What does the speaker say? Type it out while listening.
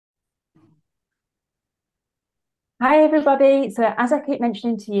Hi, everybody. So, as I keep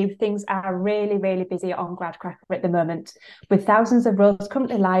mentioning to you, things are really, really busy on Gradcracker at the moment, with thousands of roles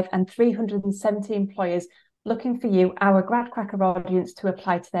currently live and 370 employers looking for you, our Gradcracker audience, to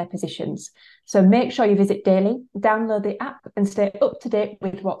apply to their positions. So, make sure you visit daily, download the app, and stay up to date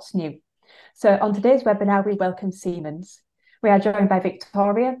with what's new. So, on today's webinar, we welcome Siemens. We are joined by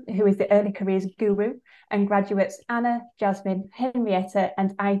Victoria, who is the early careers guru, and graduates Anna, Jasmine, Henrietta,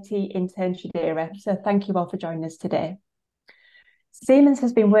 and IT intern Shadira. So thank you all for joining us today. Siemens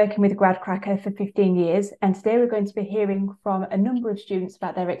has been working with Gradcracker for 15 years, and today we're going to be hearing from a number of students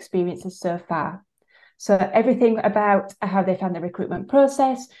about their experiences so far. So everything about how they found the recruitment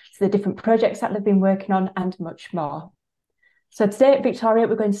process, so the different projects that they've been working on, and much more. So today, Victoria,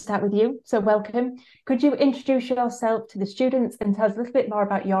 we're going to start with you. So welcome. Could you introduce yourself to the students and tell us a little bit more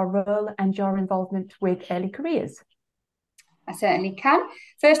about your role and your involvement with early careers? I certainly can.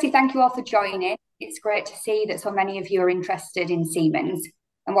 Firstly, thank you all for joining. It's great to see that so many of you are interested in Siemens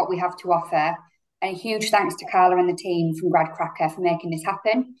and what we have to offer. And a huge thanks to Carla and the team from Gradcracker for making this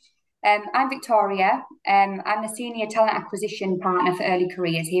happen. I'm Victoria. I'm the Senior Talent Acquisition Partner for Early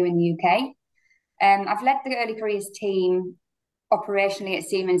Careers here in the UK. I've led the Early Careers team operationally at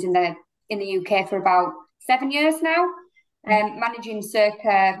Siemens in the UK for about 7 years now, managing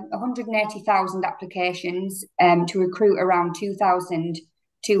circa 180,000 applications to recruit around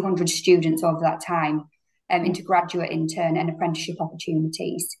 2,200 students over that time into graduate, intern and apprenticeship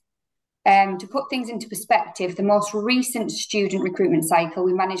opportunities. To put things into perspective, the most recent student recruitment cycle,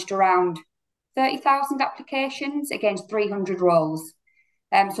 we managed around 30,000 applications against 300 roles.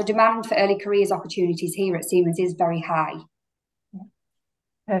 So demand for early careers opportunities here at Siemens is very high.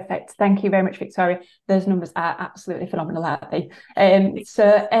 Perfect. Thank you very much, Victoria. Those numbers are absolutely phenomenal, aren't they?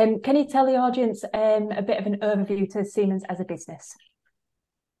 Can you tell the audience a bit of an overview to Siemens as a business?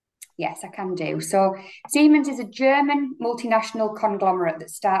 Yes, I can do. So Siemens is a German multinational conglomerate that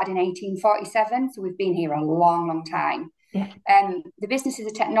started in 1847. So we've been here a long, long time. Yeah. The business is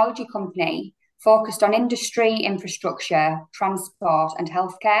a technology company focused on industry, infrastructure, transport and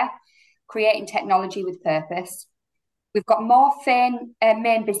healthcare, creating technology with purpose. We've got more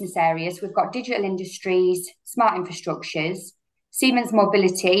main business areas. We've got digital industries, smart infrastructures, Siemens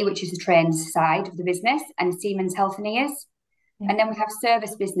Mobility, which is the trains side of the business, and Siemens Healthineers. Yeah. And then we have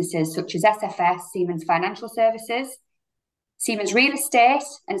service businesses such as SFS, Siemens Financial Services, Siemens Real Estate,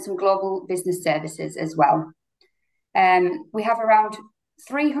 and some global business services as well. We have around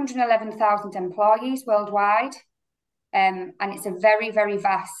 311,000 employees worldwide, and it's a very, very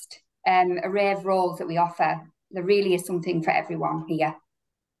vast array of roles that we offer. There really is something for everyone here.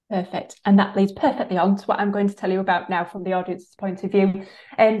 Perfect. And that leads perfectly on to what I'm going to tell you about now from the audience's point of view.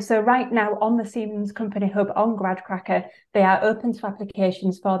 So right now on the Siemens Company Hub on Gradcracker, they are open to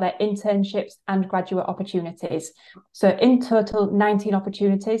applications for their internships and graduate opportunities. So in total, 19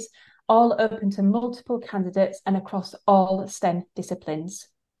 opportunities, all open to multiple candidates and across all STEM disciplines.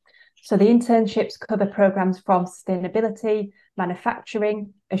 So the internships cover programs from sustainability,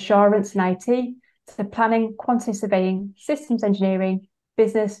 manufacturing, assurance and IT, to planning, quantity surveying, systems engineering,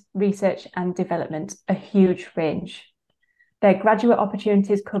 business, research and development, a huge range. Their graduate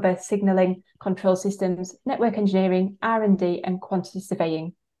opportunities cover signalling, control systems, network engineering, R&D and quantity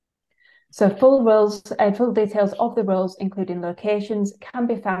surveying. So full details of the roles, including locations, can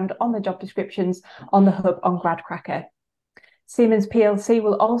be found on the job descriptions on the hub on Gradcracker. Siemens PLC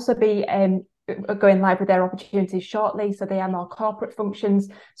will also be going live with their opportunities shortly, so they are more corporate functions.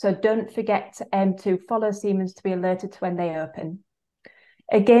 So don't forget to follow Siemens to be alerted to when they open.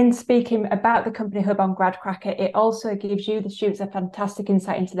 Again, speaking about the Company Hub on Gradcracker, it also gives you, the students, a fantastic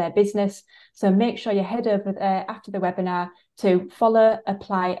insight into their business. So make sure you head over there after the webinar to follow,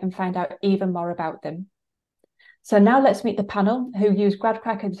 apply and find out even more about them. So now let's meet the panel who use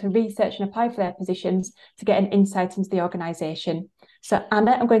Gradcracker to research and apply for their positions to get an insight into the organisation. So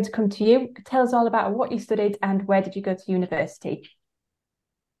Anna, I'm going to come to you. Tell us all about what you studied and where did you go to university?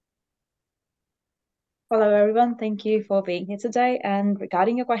 Hello everyone, thank you for being here today. And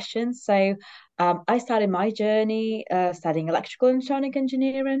regarding your questions, I started my journey studying electrical and electronic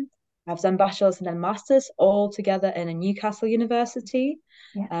engineering. I've done bachelor's and then master's all together in a Newcastle university.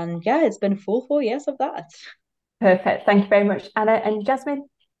 Yeah. And yeah, it's been a full 4 years of that. Perfect, thank you very much. Anna and Jasmine?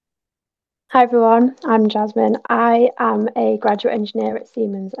 Hi everyone, I'm Jasmine. I am a graduate engineer at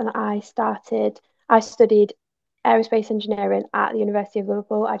Siemens and I studied aerospace engineering at the University of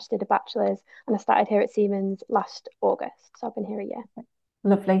Liverpool. I just did a bachelor's and I started here at Siemens last August. So I've been here a year.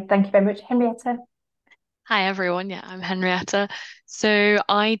 Lovely. Thank you very much. Henrietta? Hi everyone. Yeah, I'm Henrietta. So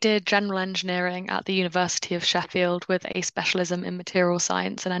I did general engineering at the University of Sheffield with a specialism in material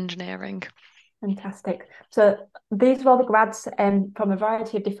science and engineering. Fantastic. So these are all the grads from a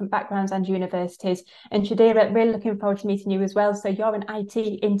variety of different backgrounds and universities. And Shadira, really looking forward to meeting you as well. So you're an IT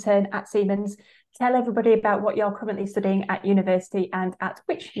intern at Siemens. Tell everybody about what you're currently studying at university and at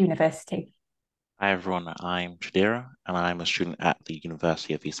which university. Hi everyone, I'm Shadira and I'm a student at the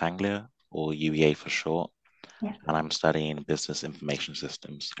University of East Anglia, or UEA for short, Yeah. and I'm studying business information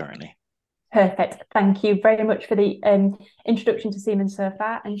systems currently. Perfect. Thank you very much for the introduction to Siemens so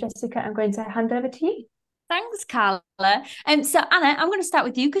far. And Jessica, I'm going to hand over to you. Thanks, Carla. So Anna, I'm going to start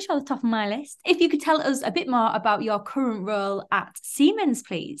with you because you're at the top of my list. If you could tell us a bit more about your current role at Siemens,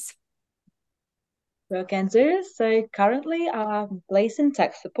 please. So can do. So currently I'm placed in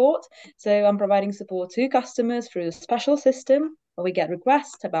tech support. So I'm providing support to customers through a special system where we get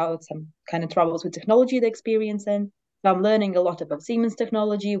requests about some kind of troubles with technology they're experiencing. So I'm learning a lot about Siemens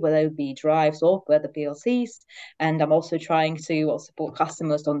technology, whether it be drives, software, the PLCs, and I'm also trying to support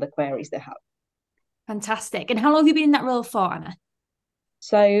customers on the queries they have. Fantastic. And how long have you been in that role for, Anna?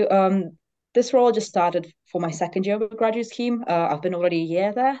 So this role just started for my second year of a graduate scheme. I've been already a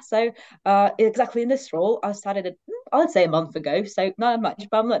year there. So exactly in this role, I started it, I would say a month ago. So not much,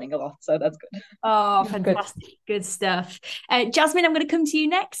 but I'm learning a lot. So that's good. Oh, fantastic. Good stuff. Jasmine, I'm going to come to you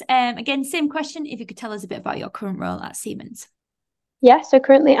next. Again, same question. If you could tell us a bit about your current role at Siemens. Yeah, so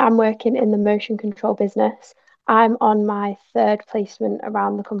currently I'm working in the motion control business. I'm on my third placement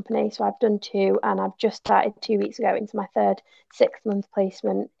around the company. So I've done two and I've just started 2 weeks ago into my third 6 month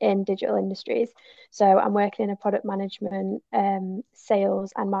placement in digital industries. So I'm working in a product management,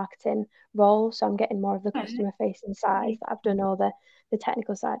 sales and marketing role. So I'm getting more of the customer facing side, but I've done all the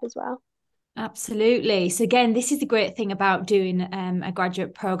technical side as well. Absolutely. So again, this is the great thing about doing a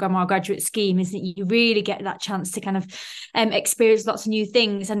graduate program or a graduate scheme is that you really get that chance to kind of experience lots of new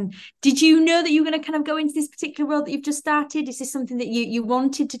things. And did you know that you were going to kind of go into this particular role that you've just started? Is this something that you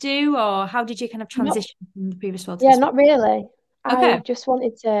wanted to do, or how did you kind of transition from the previous role to this not role? really. Okay. I just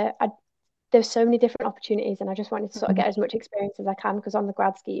wanted to, there's so many different opportunities and I just wanted to sort of get as much experience as I can because on the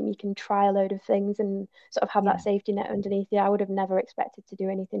grad scheme you can try a load of things and sort of have that safety net underneath you. I would have never expected to do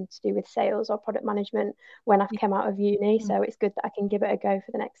anything to do with sales or product management when I've come out of uni. So it's good that I can give it a go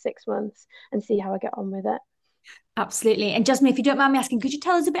for the next 6 months and see how I get on with it. Absolutely. And Jasmine, if you don't mind me asking, could you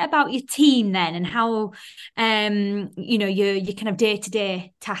tell us a bit about your team then and how your kind of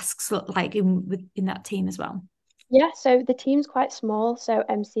day-to-day tasks look like in that team as well? Yeah, so the team's quite small. So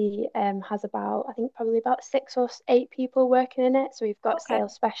MC has about, I think probably about 6 or 8 people working in it. So we've got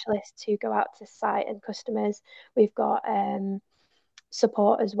sales specialists who go out to site and customers. We've got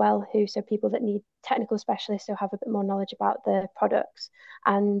support as well, so people that need technical specialists who have a bit more knowledge about the products.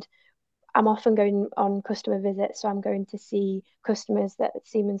 And I'm often going on customer visits, so I'm going to see customers that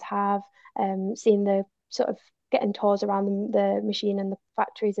Siemens have, seeing the sort of getting tours around the machine and the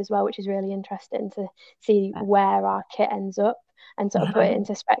factories as well, which is really interesting to see where our kit ends up and sort of put it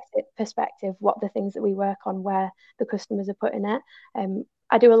into perspective what the things that we work on, where the customers are putting it.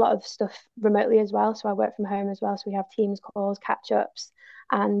 I do a lot of stuff remotely as well, so I work from home as well. So we have Teams calls, catch-ups,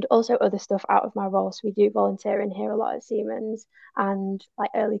 and also other stuff out of my role. So we do volunteering here a lot at Siemens and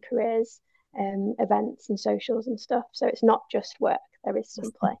like early careers events and socials and stuff. So it's not just work, there is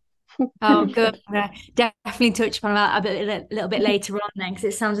some play. Oh, good. Definitely touch upon that a little bit later on then, because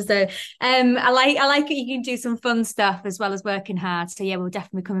it sounds as though I like it. You can do some fun stuff as well as working hard. So yeah, we'll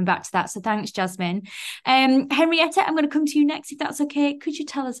definitely be coming back to that. So thanks, Jasmine. Henrietta, I'm going to come to you next if that's okay. Could you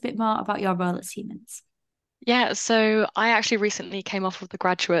tell us a bit more about your role at Siemens? Yeah, so I actually recently came off of the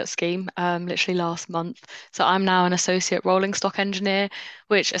graduate scheme, literally last month. So I'm now an associate rolling stock engineer,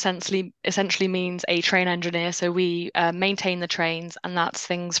 which essentially means a train engineer. So we maintain the trains, and that's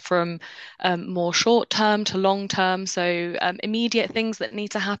things from more short term to long term. So immediate things that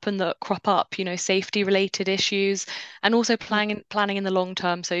need to happen that crop up, safety related issues, and also planning in the long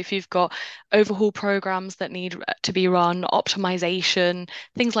term. So if you've got overhaul programs that need to be run, optimization,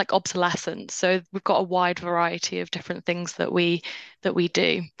 things like obsolescence. So we've got a wide variety of different things that we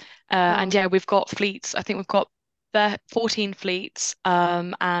do. And yeah, we've got fleets. I think we've got 14 fleets,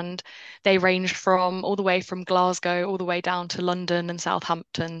 and they range from all the way from Glasgow all the way down to London and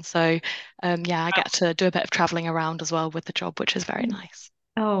Southampton. So yeah, I get to do a bit of traveling around as well with the job, which is very nice.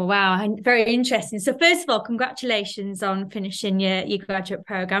 Oh, wow. And very interesting. So first of all, congratulations on finishing your graduate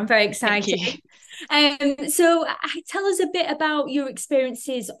program. Very exciting. So tell us a bit about your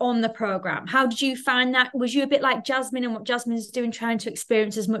experiences on the program. How did you find that? Was you a bit like Jasmine and what Jasmine's doing, trying to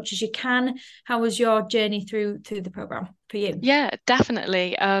experience as much as you can? How was your journey through the program for you? Yeah,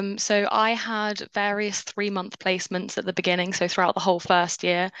 definitely. So I had various 3-month placements at the beginning, so throughout the whole first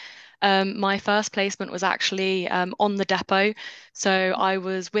year. My first placement was actually on the depot. So I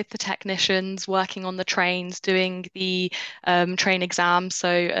was with the technicians working on the trains, doing the train exam. So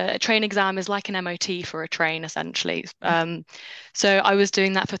a train exam is like an MOT for a train, essentially. So I was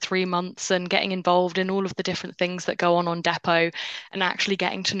doing that for 3 months and getting involved in all of the different things that go on depot and actually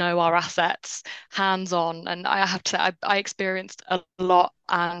getting to know our assets hands-on. And I have to say, I experienced a lot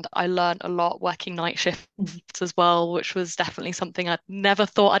and I learned a lot working night shifts as well, which was definitely something I'd never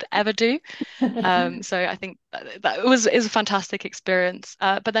thought I'd ever do. So I think that is a fantastic experience.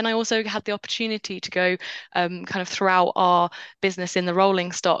 But then I also had the opportunity to go kind of throughout our business in the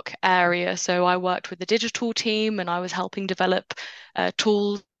rolling stock area. So I worked with the digital team and I was helping develop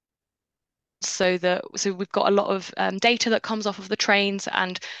tools so we've got a lot of data that comes off of the trains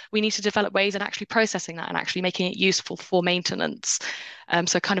and we need to develop ways in actually processing that and actually making it useful for maintenance.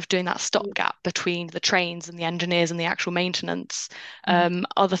 So kind of doing that stopgap between the trains and the engineers and the actual maintenance.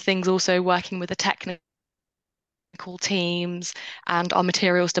 Other things also working with the technical teams and our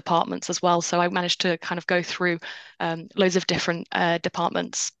materials departments as well. So I managed to kind of go through loads of different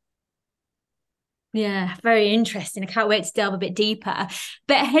departments. Yeah, very interesting. I can't wait to delve a bit deeper.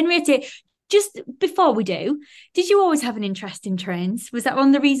 But Henrietta, just before we do, did you always have an interest in trains? Was that one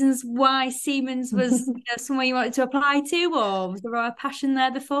of the reasons why Siemens was somewhere you wanted to apply to, or was there a passion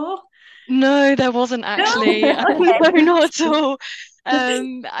there before? No, there wasn't actually. No? Okay. No, not at all.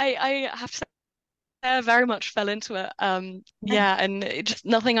 I have to say I very much fell into it. Yeah, and it just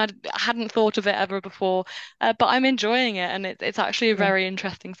nothing I hadn't thought of it ever before. But I'm enjoying it, and it's actually a very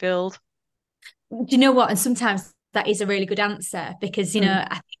interesting field. Do you know what? And sometimes that is a really good answer because, I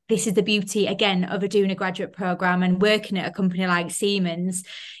think this is the beauty, again, of doing a graduate program and working at a company like Siemens,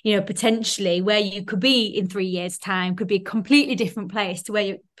 potentially where you could be in 3 years' time could be a completely different place to where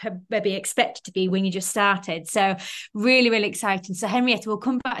you maybe expected to be when you just started. So really, really exciting. So Henrietta, we'll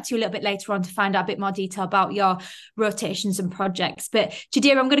come back to you a little bit later on to find out a bit more detail about your rotations and projects. But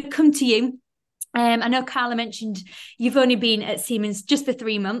Jadira, I'm going to come to you. I know Carla mentioned you've only been at Siemens just for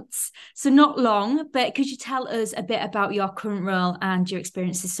 3 months, so not long, but could you tell us a bit about your current role and your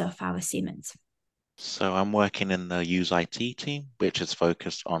experiences so far with Siemens? So I'm working in the user IT team, which is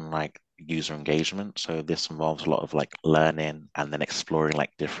focused on like user engagement. So this involves a lot of like learning and then exploring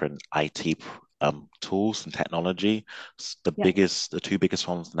like different IT tools and technology. The two biggest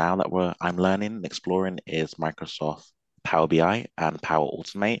ones now that I'm learning and exploring is Microsoft Power BI and Power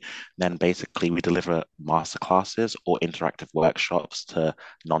Automate. Then basically we deliver masterclasses or interactive workshops to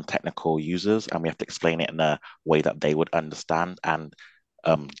non-technical users, and we have to explain it in a way that they would understand and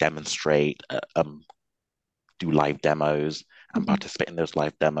demonstrate, do live demos and participate in those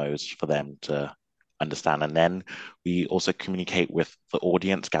live demos for them to understand. And then we also communicate with the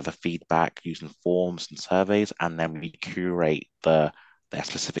audience, gather feedback using forms and surveys, and then we curate their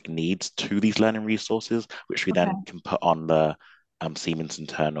specific needs to these learning resources, which we then can put on the Siemens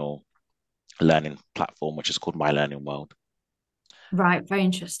internal learning platform, which is called My Learning World. Right, very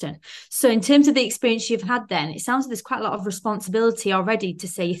interesting. So in terms of the experience you've had then, it sounds like there's quite a lot of responsibility already to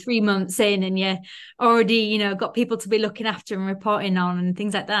say 3 months in and you're already, got people to be looking after and reporting on and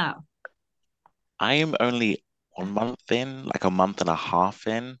things like that. I am only 1 month in, like a month and a half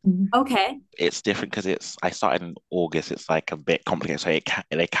in. Okay. It's different because I started in August. It's like a bit complicated, so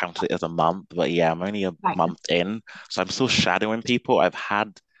they counted it as a month. But yeah, I'm only a month in, so I'm still shadowing people.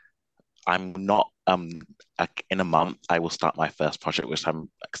 I'm not in a month I will start my first project, which I'm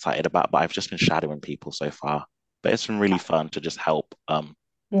excited about. But I've just been shadowing people so far. But it's been really fun to just help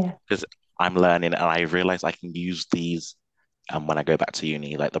because I'm learning and I realize I can use these when I go back to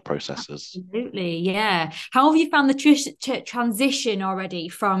uni, like the processes. Absolutely, yeah. How have you found the transition already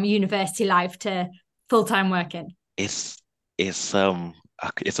from university life to full-time working? It's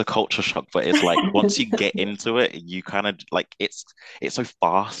a culture shock, but it's like once you get into it, you kind of like it's so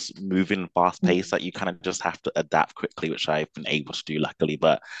fast moving, fast paced that you kind of just have to adapt quickly, which I've been able to do luckily.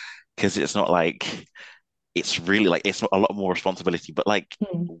 But because it's not like it's really like it's a lot more responsibility, but like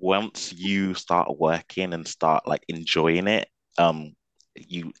once you start working and start like enjoying it,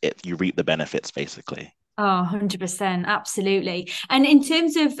 you reap the benefits basically. Oh, 100%, absolutely. And in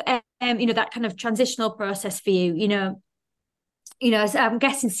terms of that kind of transitional process for you, as I'm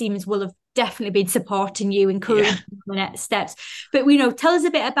guessing Siemens will have definitely been supporting you, encouraging the next steps. But tell us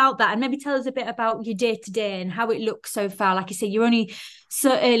a bit about that, and maybe tell us a bit about your day to day and how it looks so far. Like you say, you're only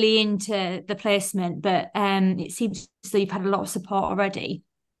so early into the placement, but it seems as though you've had a lot of support already.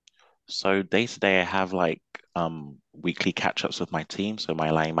 So day to day, I have like weekly catch-ups with my team, so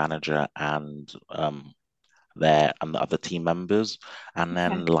my line manager and the other team members, and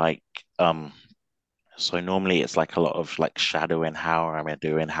then like So normally it's like a lot of like shadowing, how am I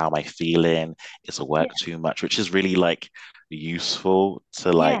doing, how am I feeling? Is the Yeah. work too much? Which is really like useful to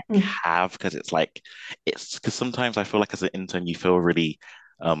Yeah. like have, because it's like it's because sometimes I feel like as an intern you feel really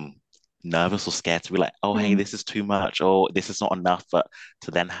um nervous or scared to be like, oh hey, Mm. this is too much or this is not enough. But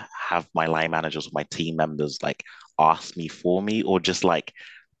to then have my line managers or my team members like ask me for me, or just like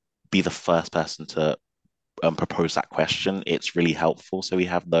be the first person to propose that question, it's really helpful. So we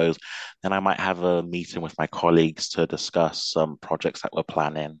have those. Then I might have a meeting with my colleagues to discuss some projects that we're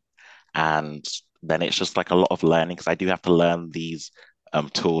planning. And then it's just like a lot of learning, because I do have to learn these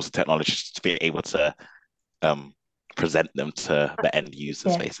tools and technologies to be able to um, present them to the end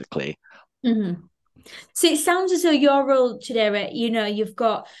users, Yeah. basically. Mm-hmm. So it sounds as though your role, Chidera, you've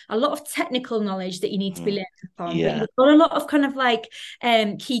got a lot of technical knowledge that you need to be Mm. learning upon, but Yeah. you've got a lot of kind of like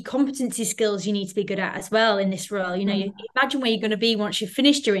key competency skills you need to be good at as well in this role. You imagine where you're going to be once you've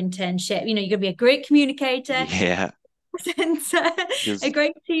finished your internship. You're going to be a great communicator, Yeah. presenter, a Because,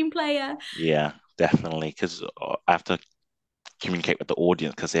 great team player. yeah, definitely. Because I have to communicate with the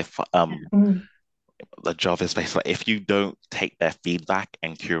audience. Because if Mm. the job is basically if you don't take their feedback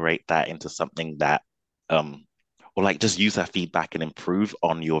and curate that into something that or like just use that feedback and improve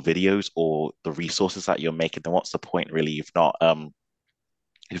on your videos or the resources that you're making, then what's the point really? You've not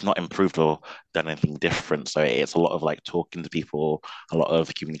improved or done anything different. So it's a lot of like talking to people, a lot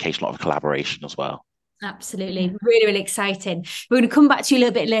of communication, a lot of collaboration as well. Absolutely. Really, really exciting. We're going to come back to you a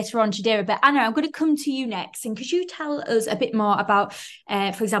little bit later on, Jadira, but Anna, I'm going to come to you next. And could you tell us a bit more about,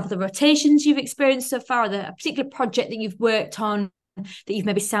 for example, the rotations you've experienced so far, a particular project that you've worked on that you've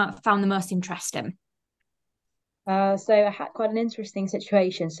maybe found the most interesting? So I had quite an interesting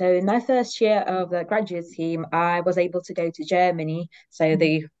situation. So in my first year of the graduate scheme, I was able to go to Germany. So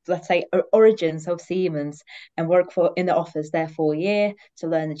the, let's say, origins of Siemens, and work for in the office there for a year to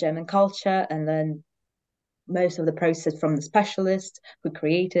learn the German culture and learn most of the process from the specialist who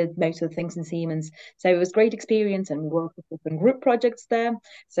created most of the things in Siemens. So it was great experience, and we worked with different group projects there.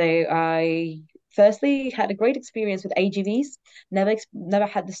 So I firstly had a great experience with AGVs. Never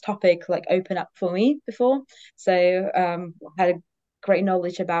had this topic like open up for me before. So had a great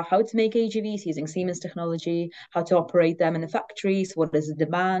knowledge about how to make AGVs using Siemens technology, how to operate them in the factories, what is the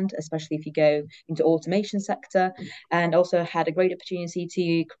demand, especially if you go into automation sector, and also had a great opportunity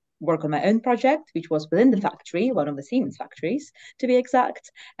to work on my own project, which was within the factory, one of the Siemens factories to be exact.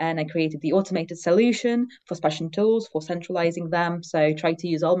 And I created the automated solution for special tools for centralizing them. So I tried to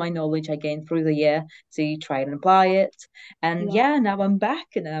use all my knowledge I gained through the year to try and apply it. And yeah, now I'm back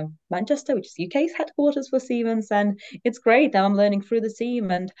in Manchester, which is UK's headquarters for Siemens. And it's great. Now I'm learning through the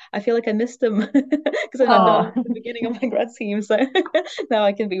team, and I feel like I missed them because I met them at the beginning of my grad scheme. So now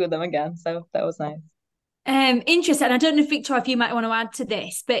I can be with them again. So that was nice. Interesting. And I don't know, Victor, if you might want to add to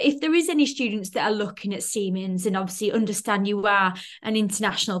this, but if there is any students that are looking at Siemens and obviously understand you are an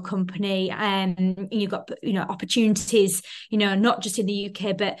international company, and you've got opportunities, not just in the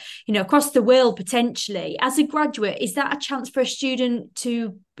UK, but across the world potentially. As a graduate, is that a chance for a student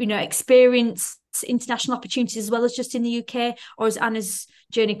to experience international opportunities as well as just in the UK, or is Anna's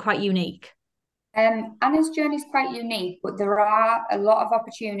journey quite unique? Anna's journey is quite unique, but there are a lot of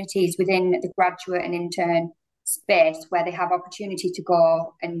opportunities within the graduate and intern space where they have opportunity to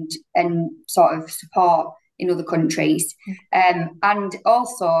go and sort of support in other countries. And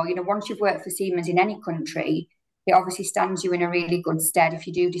also, once you've worked for Siemens in any country, it obviously stands you in a really good stead if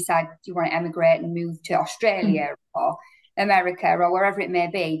you do decide you want to emigrate and move to Australia or America or wherever it may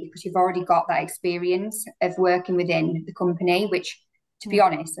be, because you've already got that experience of working within the company, which, to be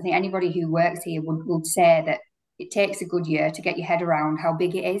honest, I think anybody who works here would say that it takes a good year to get your head around how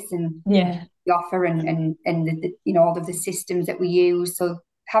big it is and the offer and all of the systems that we use. So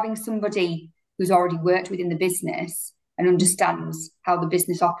having somebody who's already worked within the business and understands how the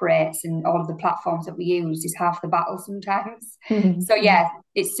business operates and all of the platforms that we use is half the battle sometimes. So yeah,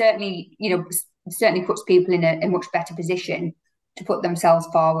 it's certainly, certainly puts people in a much better position to put themselves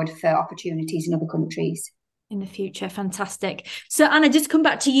forward for opportunities in other countries. In the future. Fantastic. So Anna, just come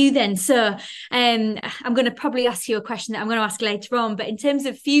back to you then. So I'm going to probably ask you a question that I'm going to ask later on, but in terms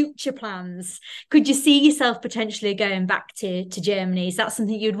of future plans, could you see yourself potentially going back to Germany? Is that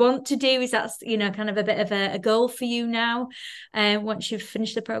something you'd want to do? Is that, kind of a bit of a goal for you now once you've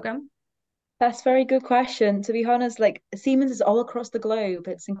finished the programme? That's a very good question. To be honest, like Siemens is all across the globe.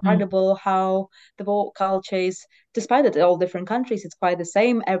 It's incredible how the work culture is, despite it all different countries, it's quite the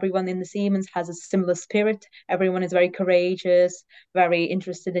same. Everyone in the Siemens has a similar spirit. Everyone is very courageous, very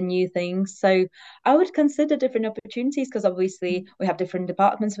interested in new things. So I would consider different opportunities because obviously we have different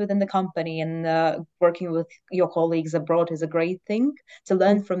departments within the company, and working with your colleagues abroad is a great thing to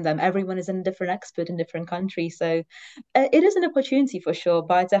learn from them. Everyone is a different expert in different countries, so it is an opportunity for sure,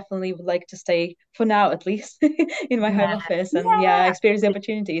 but I definitely would like to stay for now at least in my home office and experience the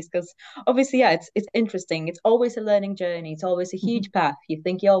opportunities because obviously it's interesting. It's always a learning journey. It's always a huge path. You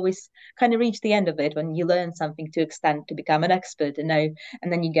think you always kind of reach the end of it when you learn something to extent to become an expert and know,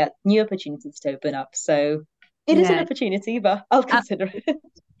 and then you get new opportunities to open up. So it is an opportunity, but I'll consider it.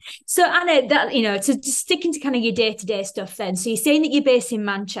 So Anna, that so just sticking to kind of your day-to-day stuff then. So you're saying that you're based in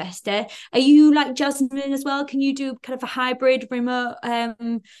Manchester. Are you like Jasmine as well? Can you do kind of a hybrid remote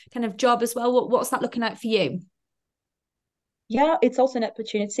kind of job as well? What's that looking like for you? Yeah, it's also an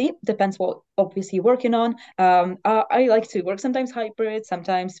opportunity. Depends what obviously you're working on. I like to work sometimes hybrid,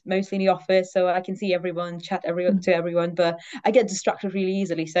 sometimes mostly in the office, so I can see everyone, chat to everyone. But I get distracted really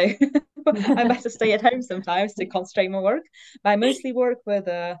easily, so I better stay at home sometimes to concentrate my work. But I mostly work with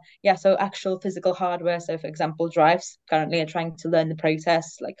so actual physical hardware. So for example, drives. Currently, I'm trying to learn the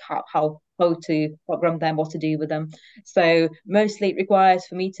process, like how to program them, what to do with them. So mostly it requires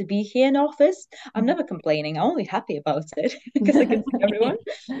for me to be here in office. I'm never complaining. I'm only happy about it because I can see everyone.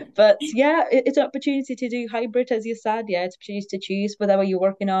 But yeah, it's an opportunity to do hybrid, as you said. Yeah, it's an opportunity to choose whatever you're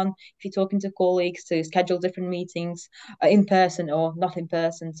working on. If you're talking to colleagues, to schedule different meetings in person or not in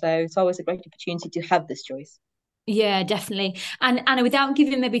person. So it's always a great opportunity to have this choice. Yeah, definitely. And Anna, without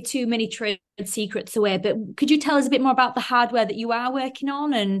giving maybe too many trade secrets away, but could you tell us a bit more about the hardware that you are working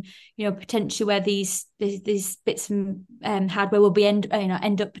on, and potentially where these bits of hardware will be end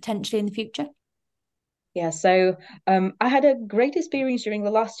up potentially in the future? Yeah, so I had a great experience during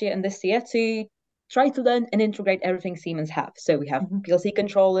the last year and this year to try to learn and integrate everything Siemens have. So we have PLC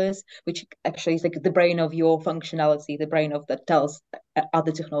controllers, which actually is like the brain of your functionality, the brain of that tells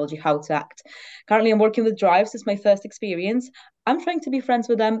other technology how to act. Currently, I'm working with drives. It's my first experience. I'm trying to be friends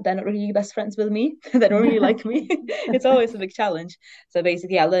with them. They're not really best friends with me. They don't really like me. It's always a big challenge. So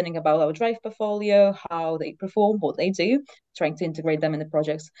basically, learning about our drive portfolio, how they perform, what they do, trying to integrate them in the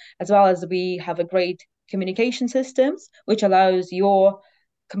projects, as well as we have a great communication systems, which allows your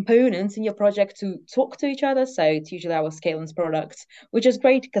components in your project to talk to each other. So it's usually our Scalens products, which is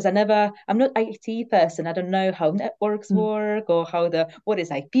great because I'm not IT person. I don't know how networks work or what is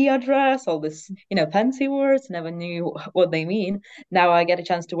IP address, all this, fancy words, never knew what they mean. Now I get a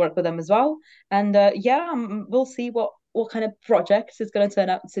chance to work with them as well. And we'll see what kind of projects it's going to turn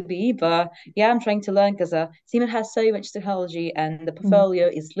out to be. But yeah, I'm trying to learn because Siemens has so much technology and the portfolio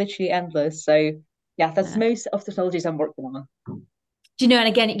is literally endless. So yeah, that's most of the technologies I'm working on. And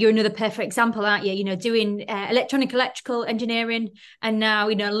again, you're another perfect example, aren't you? Doing electrical engineering, and now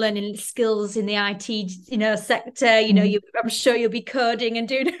learning skills in the IT sector. I'm sure you'll be coding and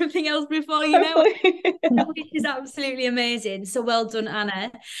doing everything else before you know it, which is absolutely amazing. So well done,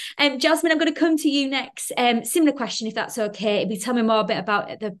 Anna. Jasmine, I'm going to come to you next. Similar question, if that's okay. If you tell me more a bit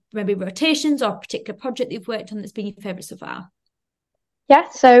about the maybe rotations or a particular project that you've worked on that's been your favourite so far. Yeah,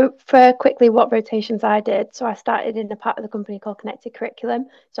 so for quickly what rotations I did, so I started in a part of the company called Connected Curriculum.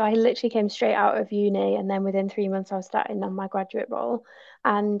 So I literally came straight out of uni, and then within 3 months I was starting on my graduate role.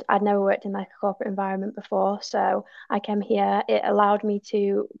 And I'd never worked in like a corporate environment before. So I came here. It allowed me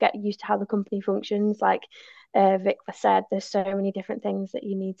to get used to how the company functions. Like Vic said, there's so many different things that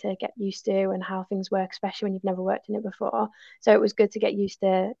you need to get used to and how things work, especially when you've never worked in it before. So it was good to get used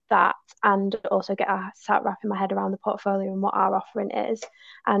to that and also start wrapping my head around the portfolio and what our offering is.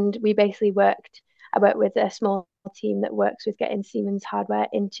 And I worked with a small team that works with getting Siemens hardware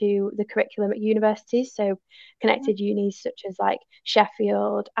into the curriculum at universities. So connected unis such as like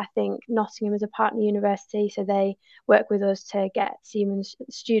Sheffield, I think Nottingham is a partner university. So they work with us to get Siemens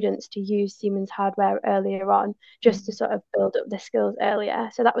students to use Siemens hardware earlier on, just to sort of build up their skills earlier.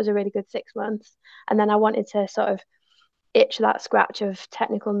 So that was a really good 6 months. And then I wanted to sort of itch that scratch of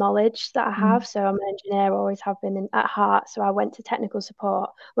technical knowledge that I have. So I'm an engineer, always have been at heart. So I went to technical support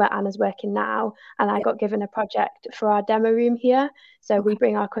where Anna's working now, and I got given a project for our demo room here. So we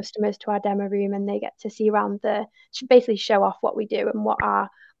bring our customers to our demo room and they get to see around basically show off what we do and what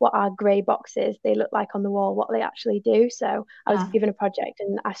our grey boxes they look like on the wall, what they actually do. So I was given a project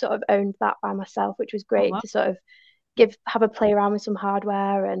and I sort of owned that by myself, which was great to sort of have a play around with some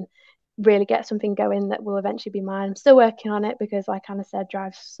hardware and really get something going that will eventually be mine. I'm still working on it because, like Anna said,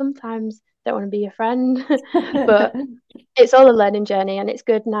 drives sometimes don't want to be your friend. But it's all a learning journey, and it's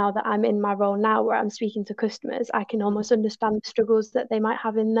good now that I'm in my role now where I'm speaking to customers. I can almost understand the struggles that they might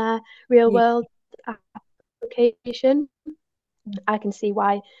have in their real world application. I can see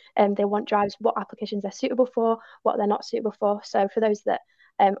why they want drives, what applications they're suitable for, what they're not suitable for. So for those that,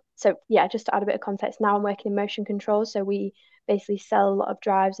 so yeah, just to add a bit of context, now I'm working in motion control. So we basically sell a lot of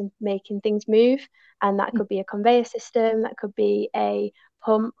drives and making things move. And that could be a conveyor system, that could be a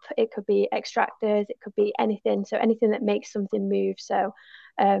pump, it could be extractors, it could be anything. So anything that makes something move. So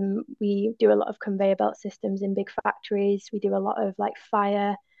we do a lot of conveyor belt systems in big factories. We do a lot of like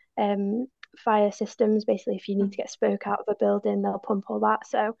fire systems. Basically, if you need to get smoke out of a building, they'll pump all that.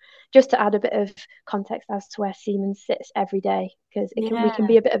 So just to add a bit of context as to where Siemens sits every day, because we can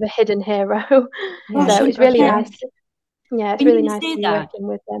be a bit of a hidden hero. So it's really nice. Yeah, it's really nice to be working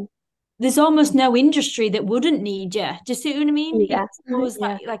with them. There's almost no industry that wouldn't need you. Just see what I mean? Yeah.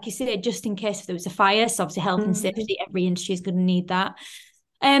 Like you said, just in case if there was a fire, so obviously health and safety, every industry is going to need that.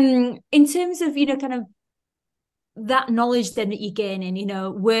 In terms of, kind of that knowledge then that you're gaining,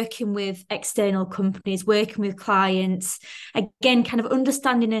 working with external companies, working with clients, again, kind of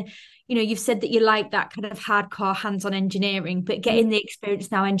understanding you've said that you like that kind of hardcore hands-on engineering, but getting the experience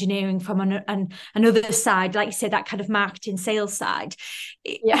now engineering from another side, like you said, that kind of marketing sales side.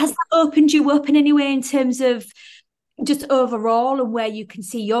 Has that opened you up in any way in terms of just overall and where you can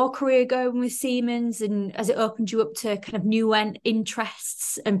see your career going with Siemens, and has it opened you up to kind of new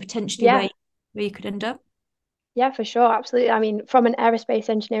interests and potentially where you could end up? Yeah, for sure. Absolutely. I mean, from an aerospace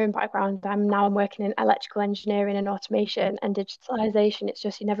engineering background, I'm working in electrical engineering and automation and digitalization. It's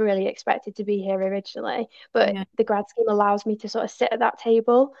just you never really expected to be here originally. But the grad scheme allows me to sort of sit at that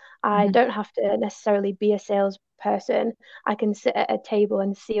table. I don't have to necessarily be a salesperson. I can sit at a table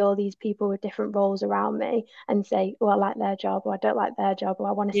and see all these people with different roles around me and say, oh, I like their job, or I don't like their job, or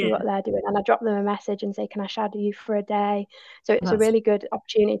I want to see what they're doing. And I drop them a message and say, can I shadow you for a day? So it's a really good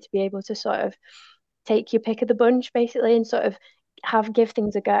opportunity to be able to sort of take your pick of the bunch basically and sort of give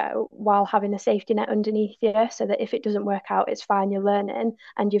things a go while having a safety net underneath you, so that if it doesn't work out, it's fine, you're learning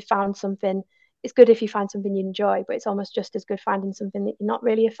and you've found something. It's good if you find something you enjoy, but it's almost just as good finding something that you're not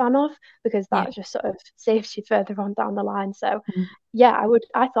really a fan of, because that just sort of saves you further on down the line. So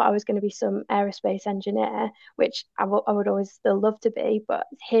I thought I was going to be some aerospace engineer, which I would always still love to be, but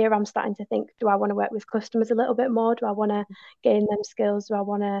here I'm starting to think, do I want to work with customers a little bit more? Do I want to gain them skills? Do I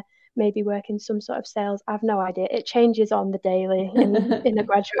want to maybe work in some sort of sales? I've no idea. It changes on the daily in a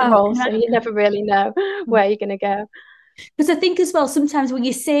graduate role, so you never really know where you're going to go. Because I think as well, sometimes when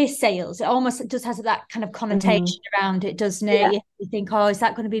you say sales, it almost just has that kind of connotation around it, doesn't it? You think, oh, is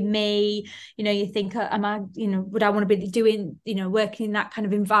that going to be me? You think, am I, would I want to be doing, working in that kind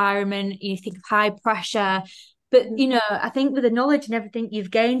of environment? You think of high pressure. But, I think with the knowledge and everything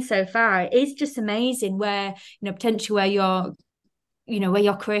you've gained so far, it's just amazing where, potentially where where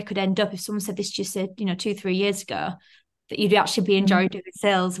your career could end up if someone said this just 2-3 years ago, that you'd actually be enjoying doing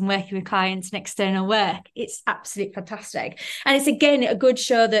sales and working with clients and external work. It's absolutely fantastic. And it's, again, a good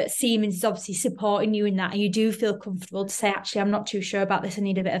show that Siemens is obviously supporting you in that, and you do feel comfortable to say, actually, I'm not too sure about this, I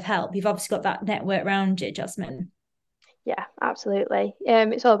need a bit of help. You've obviously got that network around you, Jasmine. Yeah, absolutely.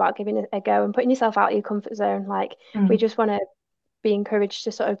 It's all about giving it a go and putting yourself out of your comfort zone. Like we just want to be encouraged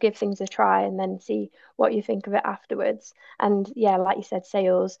to sort of give things a try and then see what you think of it afterwards. And yeah, like you said,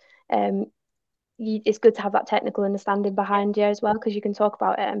 sales, it's good to have that technical understanding behind you as well, because you can talk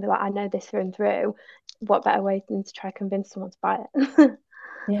about it and be like, I know this through and through. What better way than to try to convince someone to buy it?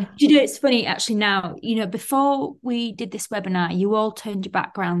 It's funny actually now, before we did this webinar, you all turned your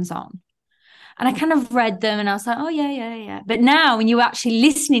backgrounds on. And I kind of read them and I was like, oh, yeah. But now when you're actually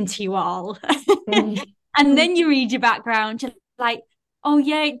listening to you all and then you read your background, you're like, oh,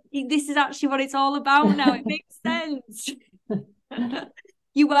 yeah, this is actually what it's all about now. It makes sense.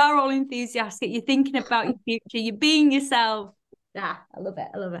 You are all enthusiastic. You're thinking about your future. You're being yourself. I love it.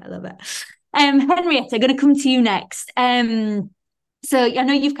 Henrietta, I'm going to come to you next. So I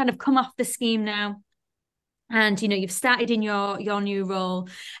know you've kind of come off the scheme now, and you've started in your new role.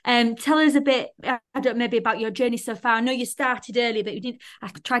 Tell us a bit, maybe about your journey so far. I know you started early, but I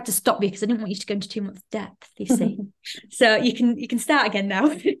tried to stop you because I didn't want you to go into too much depth, you see. So you can start again now.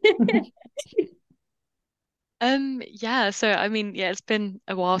 So I mean, it's been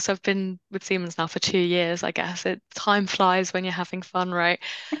a while. So I've been with Siemens now for 2 years, I guess. Time flies when you're having fun, right?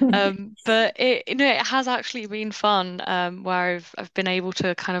 But it has actually been fun, where I've been able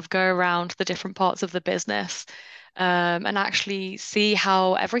to kind of go around the different parts of the business, and actually see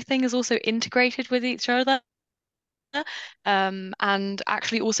how everything is also integrated with each other. and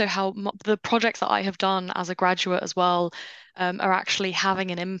actually also how the projects that I have done as a graduate as well are actually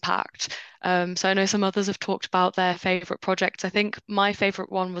having an impact. So I know some others have talked about their favorite projects. I think my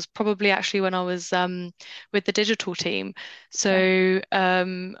favorite one was probably actually when I was with the digital team. So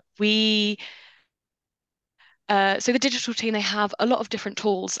so the digital team, they have a lot of different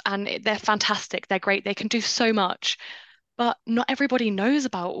tools and they're fantastic. They're great. They can do so much, but not everybody knows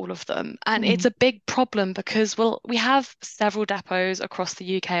about all of them. And it's a big problem because, well, we have several depots across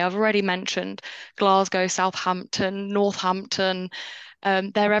the UK. I've already mentioned Glasgow, Southampton, Northampton.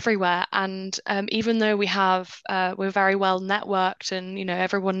 They're everywhere. And even though we're very well networked and,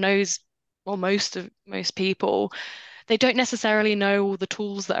 everyone knows, well, most people, they don't necessarily know all the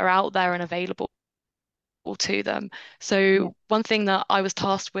tools that are out there and available to them. So one thing that I was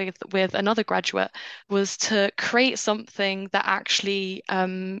tasked with another graduate was to create something that actually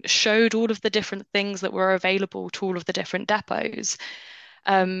showed all of the different things that were available to all of the different depots.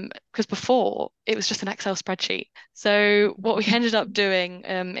 Because before it was just an Excel spreadsheet. So what we ended up doing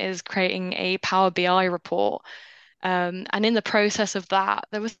is creating a Power BI report. And in the process of that,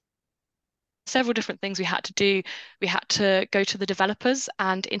 there was several different things we had to do. We had to go to the developers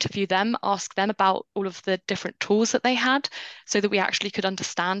and interview them, ask them about all of the different tools that they had so that we actually could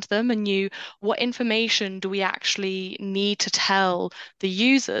understand them and knew what information do we actually need to tell the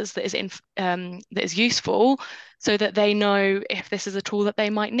users that is useful so that they know if this is a tool that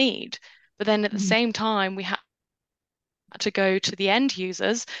they might need. But then at the same time, we had to go to the end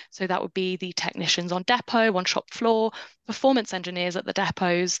users. So that would be the technicians on depot, on shop floor, performance engineers at the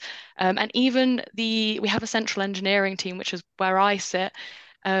depots, and even we have a central engineering team, which is where I sit.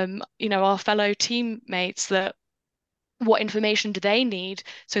 Our fellow teammates, that what information do they need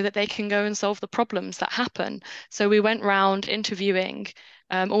so that they can go and solve the problems that happen. So we went round interviewing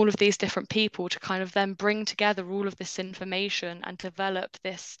all of these different people to kind of then bring together all of this information and develop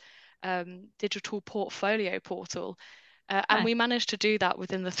this digital portfolio portal. And we managed to do that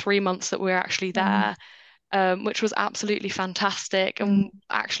within the 3 months that we were actually there, which was absolutely fantastic. And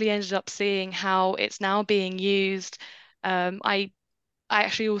actually ended up seeing how it's now being used. I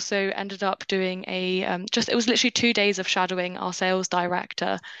actually also ended up doing it was literally 2 days of shadowing our sales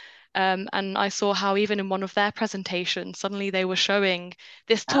director. And I saw how even in one of their presentations, suddenly they were showing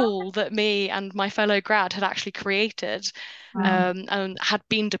this tool that me and my fellow grad had actually created, and had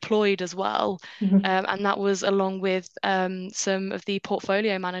been deployed as well. And that was along with some of the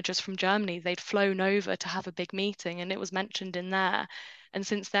portfolio managers from Germany. They'd flown over to have a big meeting, and it was mentioned in there. And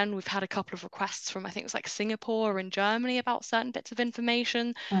since then, we've had a couple of requests from, I think it was like Singapore and Germany about certain bits of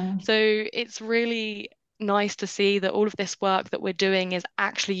information. So it's really nice to see that all of this work that we're doing is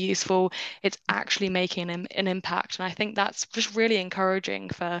actually useful. It's actually making an impact. And I think that's just really encouraging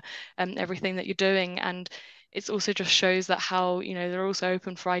for everything that you're doing. And it's also just shows that how, they're also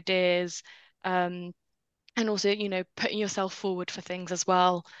open for ideas. And also, putting yourself forward for things as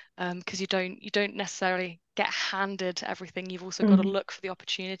well, because you don't necessarily get handed everything. You've also got to look for the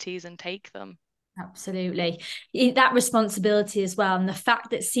opportunities and take them. Absolutely. That responsibility as well. And the fact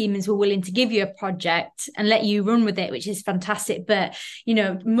that Siemens were willing to give you a project and let you run with it, which is fantastic. But,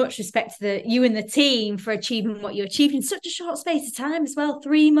 much respect to you and the team for achieving what you achieved in such a short space of time as well.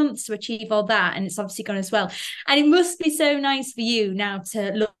 3 months to achieve all that. And it's obviously gone as well. And it must be so nice for you now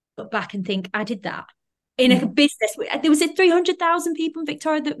to look back and think, I did that in a business. There was 300,000 people in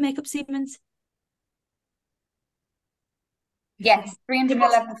Victoria that make up Siemens. Yes,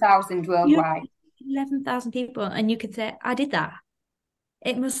 311,000 worldwide. 11,000 people, and you could say, I did that.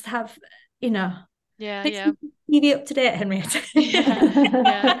 It must have, Yeah. TV up to date, Henrietta.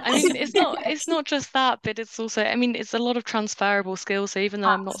 Yeah. I mean, it's not just that, but it's also, it's a lot of transferable skills. So even though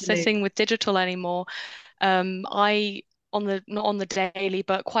I'm not sitting with digital anymore, I not on the daily,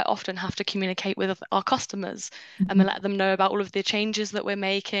 but quite often have to communicate with our customers and let them know about all of the changes that we're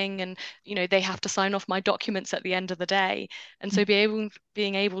making. And, they have to sign off my documents at the end of the day. And so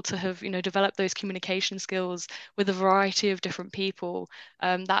being able to have, developed those communication skills with a variety of different people,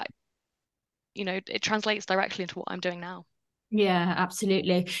 that, it translates directly into what I'm doing now. Yeah,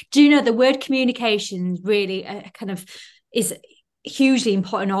 absolutely. Do you know the word communication really kind of is hugely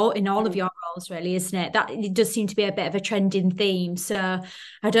important in all of your roles, really, isn't it? That it does seem to be a bit of a trending theme. So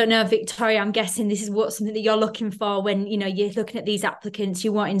I don't know, Victoria, I'm guessing this is something that you're looking for when you're looking at these applicants.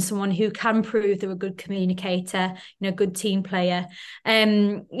 You're wanting someone who can prove they're a good communicator, good team player.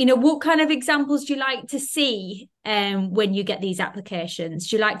 What kind of examples do you like to see when you get these applications?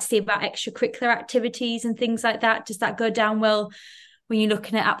 Do you like to see about extracurricular activities and things like that? Does that go down well when you're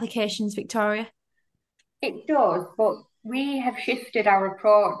looking at applications, Victoria? It does, but we have shifted our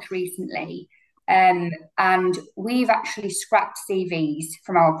approach recently. And we've actually scrapped CVs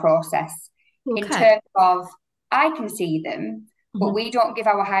from our process in Okay. terms of I can see them, but we don't give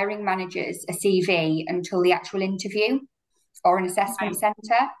our hiring managers a CV until the actual interview or an assessment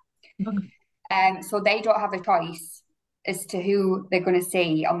centre. So they don't have a choice as to who they're going to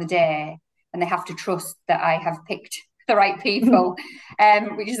see on the day, and they have to trust that I have picked the right people,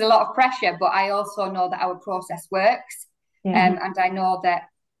 which is a lot of pressure. But I also know that our process works, and I know that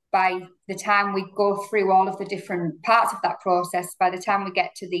by the time we go through all of the different parts of that process, by the time we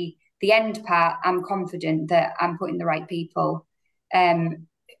get to the end part, I'm confident that I'm putting the right people in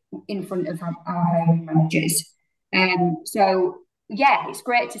front of our hiring managers. So yeah, it's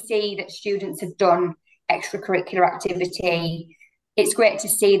great to see that students have done extracurricular activity. It's great to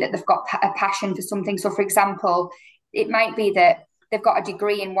see that they've got a passion for something. So, for example, it might be that they've got a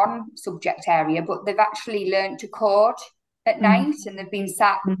degree in one subject area, but they've actually learned to code at night, and they've been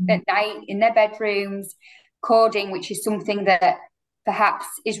sat at night in their bedrooms coding, which is something that perhaps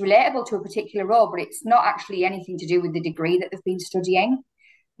is relatable to a particular role, but it's not actually anything to do with the degree that they've been studying.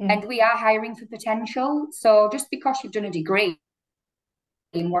 And we are hiring for potential. So just because you've done a degree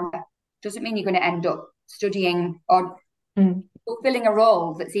in one doesn't mean you're going to end up studying or fulfilling a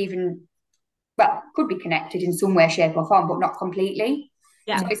role that's even, well, could be connected in some way, shape or form, but not completely.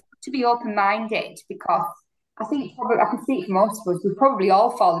 So it's good to be open-minded, because I think probably, I can speak for most of us, we've probably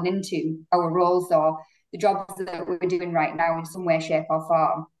all fallen into our roles or the jobs that we're doing right now in some way, shape or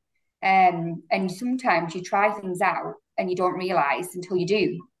form. And sometimes you try things out and you don't realise until you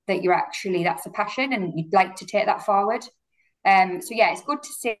do that you're actually, that's a passion and you'd like to take that forward. So yeah, it's good to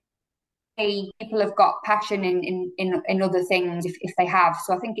see people have got passion in other things if they have.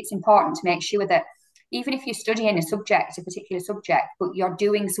 So I think it's important to make sure that even if you're studying a particular subject, but you're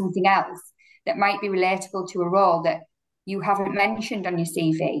doing something else that might be relatable to a role that you haven't mentioned on your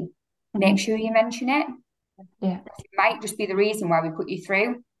CV, make sure you mention it. Yeah. It might just be the reason why we put you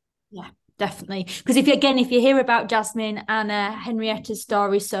through. Yeah, definitely. Because if you hear about Jasmine, Anna, Henrietta's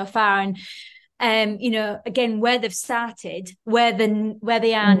story so far, and again, where they've started, where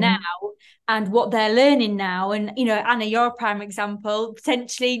they are now, and what they're learning now, and Anna, you're a prime example,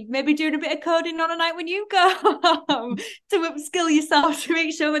 potentially maybe doing a bit of coding on a night when you go home to upskill yourself to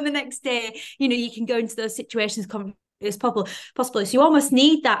make sure when the next day, you can go into those situations as possible. So you almost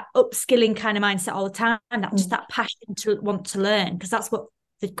need that upskilling kind of mindset all the time, just that passion to want to learn, because that's what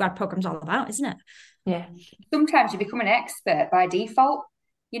the grad program's all about, isn't it? Yeah. Sometimes you become an expert by default.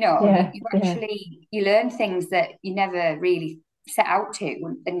 You actually you learn things that you never really set out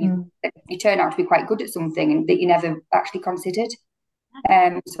to, and you turn out to be quite good at something and that you never actually considered.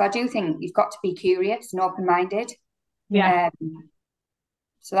 So I do think you've got to be curious and open-minded. Yeah.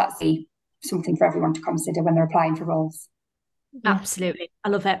 So that's something for everyone to consider when they're applying for roles. Absolutely. I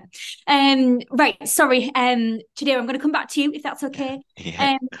love it. Right, sorry. Today I'm going to come back to you if that's okay.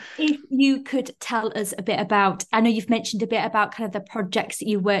 If you could tell us a bit about, I know you've mentioned a bit about kind of the projects that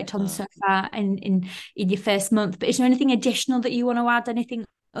you worked on so far in your first month, but is there anything additional that you want to add? Any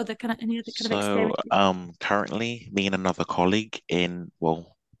other kind of experience? Currently me and another colleague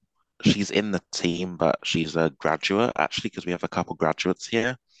she's in the team, but she's a graduate actually, because we have a couple graduates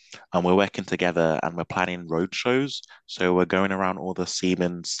here. And we're working together and we're planning road shows. So we're going around all the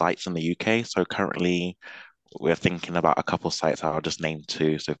Siemens sites in the UK. So currently we're thinking about a couple sites. I'll just name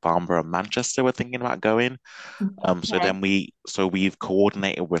two. So Farnborough and Manchester, we're thinking about going. So we've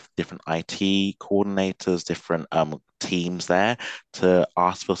coordinated with different IT coordinators, different teams there to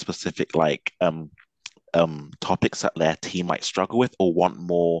ask for specific topics that their team might struggle with or want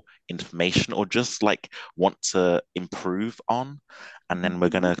more information or just want to improve on. And then we're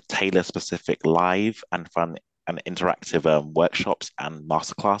going to tailor specific live and fun and interactive workshops and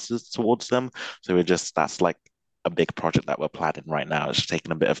masterclasses towards them. So that's a big project that we're planning right now. It's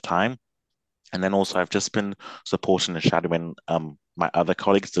taking a bit of time. And then also I've just been supporting and shadowing my other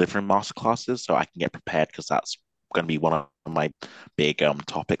colleagues delivering masterclasses so I can get prepared, because that's going to be one of my big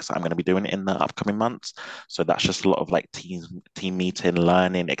topics that I'm going to be doing in the upcoming months. So that's just a lot of team meeting,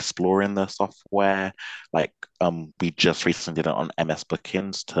 learning, exploring the software. We just recently did it on MS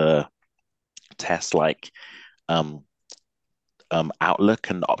Bookings to test Outlook and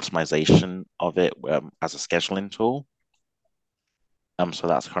the optimization of it as a scheduling tool. So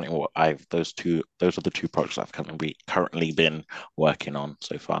that's currently what those are the two projects I've currently been working on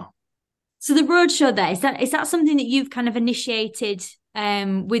so far. So the roadshow there, is that something that you've kind of initiated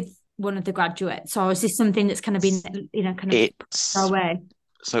with one of the graduates, or is this something that's kind of been our way?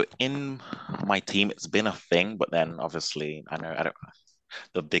 So in my team, it's been a thing, but then obviously I don't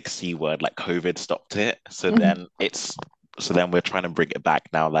the big C word like COVID stopped it. So then we're trying to bring it back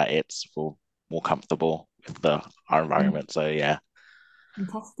now that it's for more comfortable with our environment. So yeah.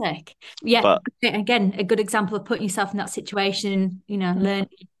 Fantastic. Yeah, But again, a good example of putting yourself in that situation, learning,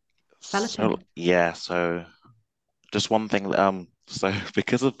 so developing. yeah, so just one thing that so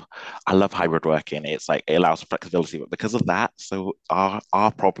because of I love hybrid working, it's like it allows for flexibility, but because of that, so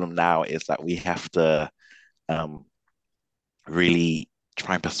our problem now is that we have to um really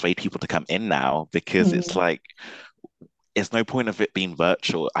try and persuade people to come in now because it's like it's no point of it being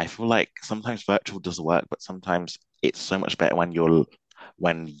virtual. I feel like sometimes virtual does work, but sometimes it's so much better when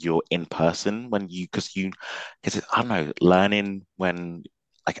you're in person, when you because I don't know, learning when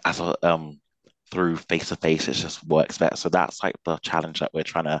like as a through face to face, it just works better. So that's like the challenge that we're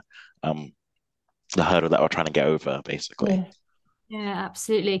trying to the hurdle that we're trying to get over, basically. Yeah. Yeah,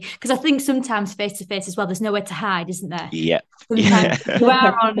 absolutely. Because I think sometimes face to face as well, there's nowhere to hide, isn't there? Yeah. Sometimes Yeah. you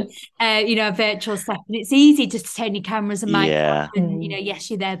are on, a virtual setting. It's easy just to turn your cameras and mic off, Yeah. and yes,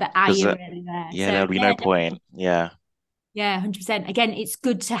 you're there, but are Because you really there? yeah, So there'll be yeah, no point. Yeah. yeah, 100%. Again, it's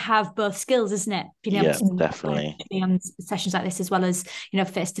good to have both skills, isn't it? Being able Yeah, to definitely. be on sessions like this as well as,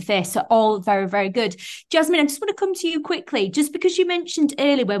 face to face. So all very, very good. Jasmine, I just want to come to you quickly, just because you mentioned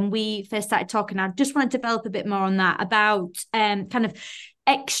earlier when we first started talking, I just want to develop a bit more on that about kind of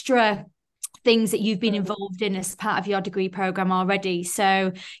extra things that you've been involved in as part of your degree program already.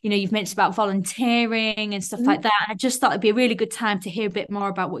 So, you've mentioned about volunteering and stuff like that. I just thought it'd be a really good time to hear a bit more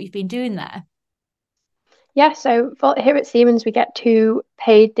about what you've been doing there. Yeah, so here at Siemens, we get 2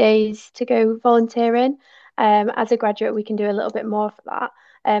 paid days to go volunteering. As a graduate, we can do a little bit more for that.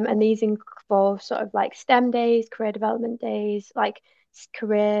 And these involve sort of like STEM days, career development days, like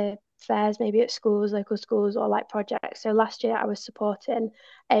career fairs, maybe at schools, local schools, or like projects. So last year, I was supporting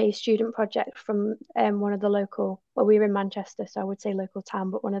a student project from one of the local, well, we were in Manchester, so I would say local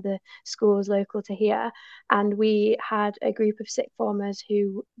town, but one of the schools local to here. And we had a group of sixth formers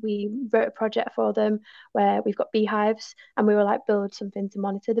who we wrote a project for them where we've got beehives and we were like build something to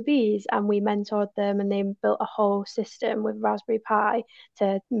monitor the bees, and we mentored them and they built a whole system with Raspberry Pi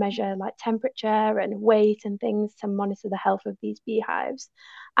to measure like temperature and weight and things to monitor the health of these beehives.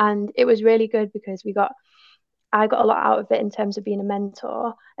 And it was really good because I got a lot out of it in terms of being a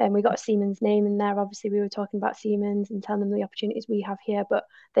mentor. And we got a Siemens name in there. Obviously, we were talking about Siemens and telling them the opportunities we have here, but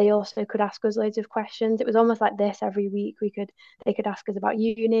they also could ask us loads of questions. It was almost like this every week. They could ask us about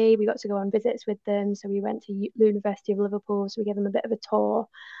uni. We got to go on visits with them. So we went to the University of Liverpool. So we gave them a bit of a tour,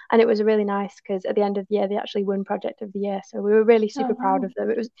 and it was really nice because at the end of the year they actually won Project of the Year. So we were really super proud of them.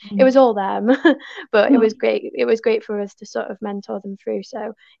 It was all them, but it was great. It was great for us to sort of mentor them through.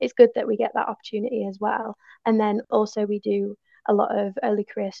 So it's good that we get that opportunity as well. And then also we do a lot of early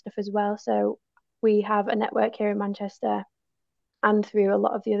career stuff as well. So we have a network here in Manchester and through a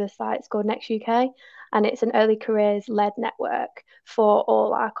lot of the other sites called Next UK. And it's an early careers led network for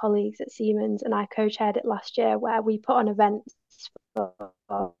all our colleagues at Siemens. And I co-chaired it last year where we put on events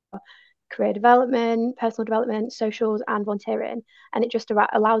for career development, personal development, socials, and volunteering. And it just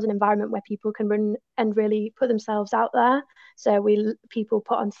allows an environment where people can run and really put themselves out there. So people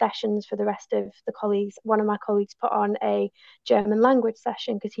put on sessions for the rest of the colleagues. One of my colleagues put on a German language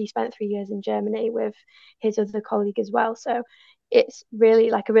session because he spent 3 years in Germany with his other colleague as well. So it's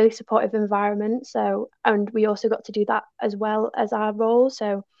really like a really supportive environment. So, and we also got to do that as well as our role.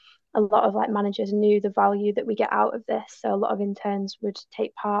 So a lot of like managers knew the value that we get out of this. So a lot of interns would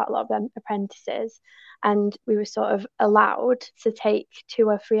take part, a lot of apprentices, and we were sort of allowed to take 2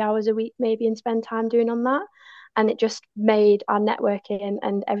 or 3 hours a week maybe and spend time doing on that. And it just made our networking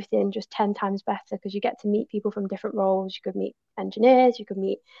and everything just 10 times better because you get to meet people from different roles. You could meet engineers, you could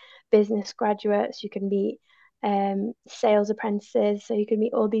meet business graduates, you could meet sales apprentices. So you could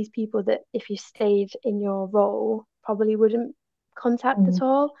meet all these people that if you stayed in your role probably wouldn't contact at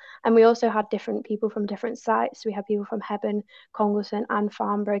all. And we also had different people from different sites. We had people from Hebburn, Congleton, and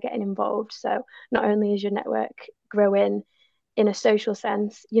Farnborough getting involved. So not only is your network growing in a social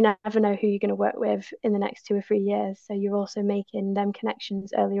sense, you never know who you're going to work with in the next 2 or 3 years. So you're also making them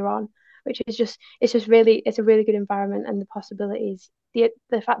connections earlier on, which is just it's a really good environment, and the possibilities, the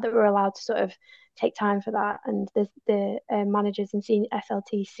fact that we're allowed to sort of take time for that, and the managers and senior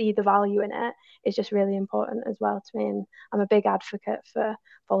SLT see the value in it is just really important as well to me. And I'm a big advocate for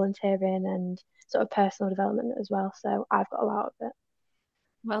volunteering and sort of personal development as well. So I've got a lot of it.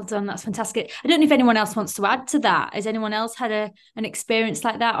 Well done. That's fantastic. I don't know if anyone else wants to add to that. Has anyone else had an experience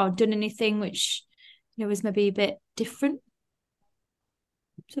like that or done anything which was maybe a bit different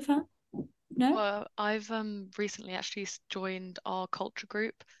so far? No? Well, I've recently actually joined our culture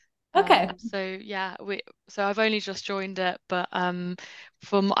group. Okay. So yeah, so I've only just joined it, but in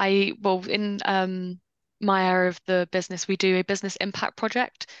my area of the business, we do a business impact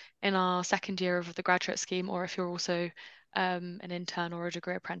project in our second year of the graduate scheme, or if you're also an intern or a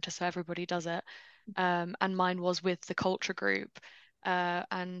degree apprentice, so everybody does it. And mine was with the culture group,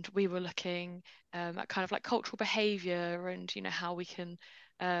 and we were looking at kind of like cultural behavior and how we can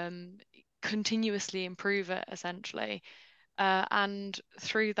continuously improve it essentially. And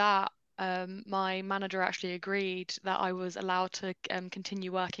through that, my manager actually agreed that I was allowed to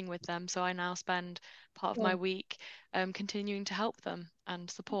continue working with them. So I now spend part of my week continuing to help them and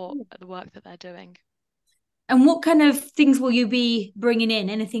support the work that they're doing. And what kind of things will you be bringing in?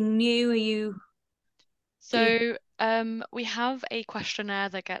 Anything new? So we have a questionnaire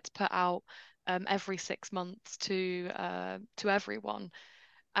that gets put out every 6 months to everyone.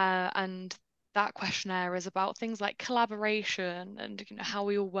 And that questionnaire is about things like collaboration and how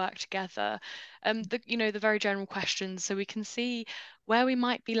we all work together. The very general questions, so we can see where we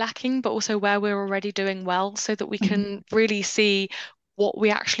might be lacking, but also where we're already doing well, so that we can really see what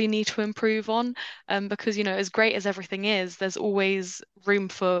we actually need to improve on. Because as great as everything is, there's always room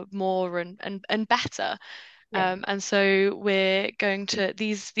for more and better. Yeah. And so we're going to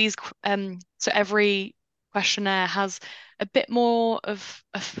so every questionnaire has a bit more of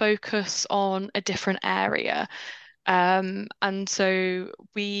a focus on a different area. And so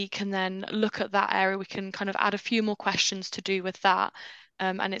we can then look at that area, we can kind of add a few more questions to do with that.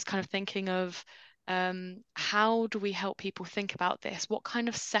 And it's kind of thinking of how do we help people think about this? What kind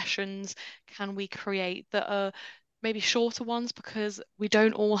of sessions can we create that are maybe shorter ones, because we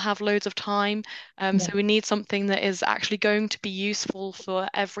don't all have loads of time. So we need something that is actually going to be useful for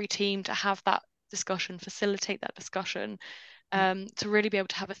every team to have that discussion, facilitate that discussion, to really be able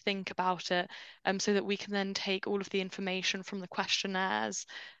to have a think about it, so that we can then take all of the information from the questionnaires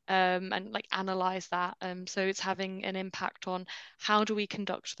and like analyze that. So it's having an impact on how do we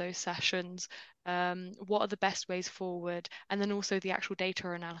conduct those sessions, what are the best ways forward, and then also the actual data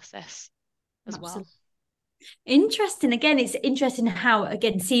analysis as well. Interesting. Again, it's interesting how,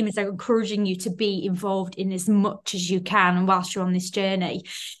 again, Siemens are encouraging you to be involved in as much as you can whilst you're on this journey.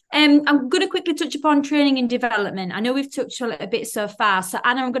 I'm going to quickly touch upon training and development. I know we've touched on it a bit so far. So,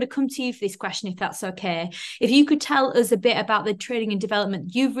 Anna, I'm going to come to you for this question, if that's okay. If you could tell us a bit about the training and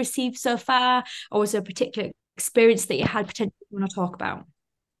development you've received so far, or was there a particular experience that you had potentially want to talk about?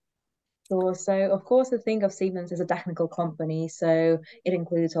 Sure. So, of course, I think of Siemens as a technical company. So it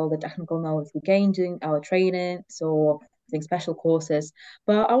includes all the technical knowledge we gain during our training, so doing special courses.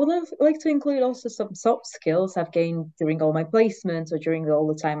 But I would like to include also some soft skills I've gained during all my placements or during all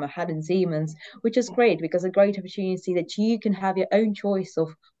the time I had in Siemens, which is great because a great opportunity that you can have your own choice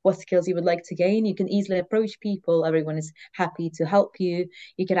of what skills you would like to gain. You can easily approach people. Everyone is happy to help you.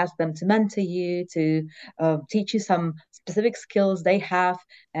 You can ask them to mentor you, to teach you some specific skills they have.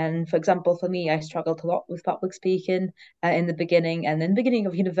 And for example, for me, I struggled a lot with public speaking in the beginning. And in the beginning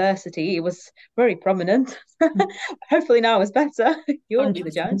of university, it was very prominent. Hopefully now it's better. You'll be the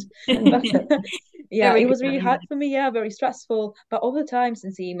judge. But, yeah, it was really hard for me. Yeah, very stressful. But all the time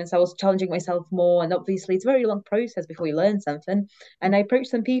since Siemens, I was challenging myself more. And obviously, it's a very long process before you learn something. And I approached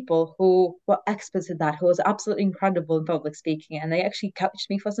some people who were experts in that, who was absolutely incredible in public speaking. And they actually coached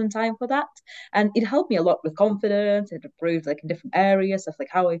me for some time for that. And it helped me a lot with confidence. It improved like in different areas of like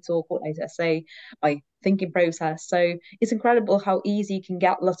how I talk, what I say, my thinking process. So it's incredible how easy you can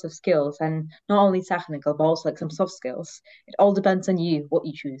get lots of skills, and not only technical, but also like some soft skills. It all depends on you, what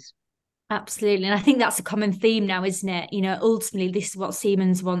you choose. Absolutely. And I think that's a common theme now, isn't it? Ultimately, this is what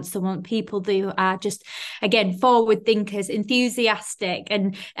Siemens wants. They want people who are just, again, forward thinkers, enthusiastic,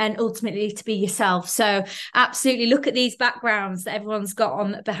 and ultimately to be yourself. So absolutely look at these backgrounds that everyone's got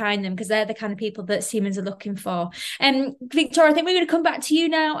on behind them, because they're the kind of people that Siemens are looking for. Victoria, I think we're going to come back to you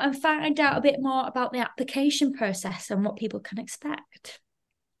now and find out a bit more about the application process and what people can expect.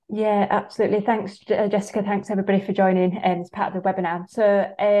 Yeah, absolutely. Thanks, Jessica. Thanks, everybody, for joining as part of the webinar. So,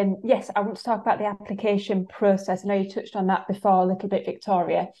 yes, I want to talk about the application process. I know you touched on that before a little bit,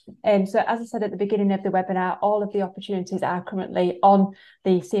 Victoria. So, as I said at the beginning of the webinar, all of the opportunities are currently on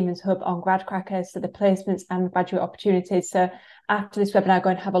the Siemens Hub on Gradcracker, so the placements and graduate opportunities. So, after this webinar, go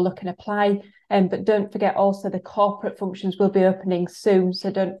and have a look and apply. But don't forget also the corporate functions will be opening soon.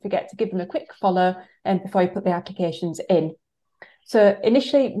 So, don't forget to give them a quick follow before you put the applications in. So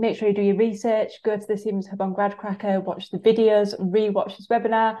initially, make sure you do your research, go to the Siemens Hub on Gradcracker, watch the videos, re-watch this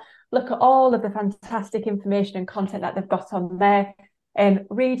webinar, look at all of the fantastic information and content that they've got on there, and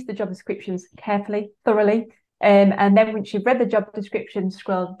read the job descriptions carefully, thoroughly. And then once you've read the job description,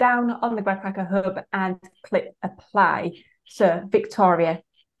 scroll down on the Gradcracker Hub and click apply. So Victoria.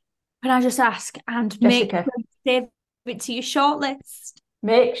 Can I just ask, and Jessica, make sure you save it to your shortlist?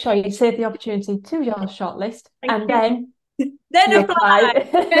 make sure you save the opportunity to your shortlist and then Then you apply.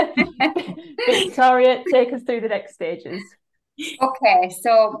 Victoria, take us through the next stages. Okay,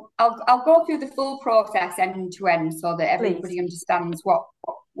 so I'll go through the full process end to end so that everybody Please. understands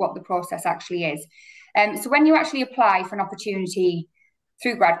what the process actually is. So when you actually apply for an opportunity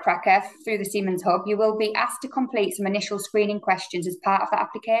through Gradcracker, through the Siemens Hub, you will be asked to complete some initial screening questions as part of that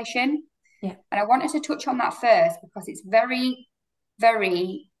application. Yeah. And I wanted to touch on that first because it's very,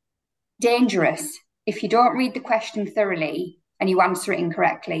 very dangerous if you don't read the question thoroughly and you answer it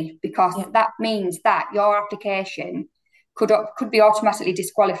incorrectly, because that means that your application could be automatically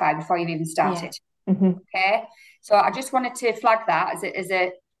disqualified before you've even started. Yeah. Mm-hmm. Okay, so I just wanted to flag that as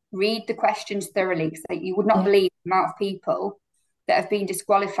a read the questions thoroughly, because you would not believe the amount of people that have been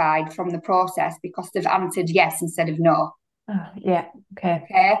disqualified from the process because they've answered yes instead of no. Yeah. Okay.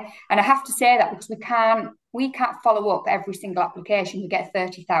 And I have to say that because we can't follow up every single application. We get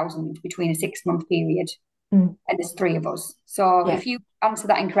 30,000 between a 6-month period, and there's 3 of us. So if you answer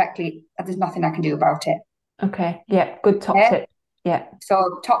that incorrectly, there's nothing I can do about it. Okay. Yeah. Good top tip. Yeah.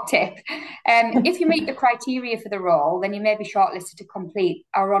 So top tip, if you meet the criteria for the role, then you may be shortlisted to complete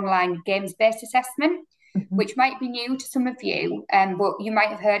our online games-based assessment, which might be new to some of you, but you might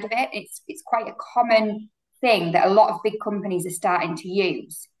have heard of it. It's quite a common thing that a lot of big companies are starting to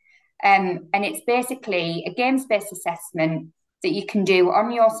use. And it's basically a games-based assessment that you can do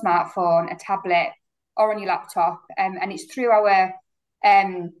on your smartphone, a tablet, or on your laptop. And it's through our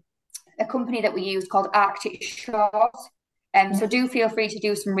a company that we use called Arctic Shores. So do feel free to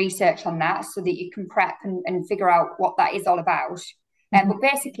do some research on that so that you can prep and figure out what that is all about. But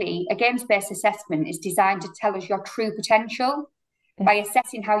basically, a games-based assessment is designed to tell us your true potential by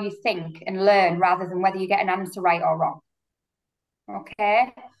assessing how you think and learn rather than whether you get an answer right or wrong.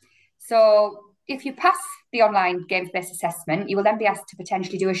 Okay, so if you pass the online games-based assessment, you will then be asked to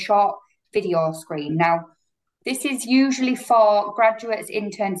potentially do a short video screen. Now, this is usually for graduates,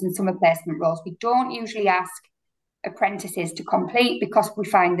 interns, and summer placement roles. We don't usually ask apprentices to complete because we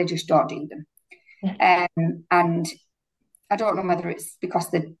find they just don't do them. And I don't know whether it's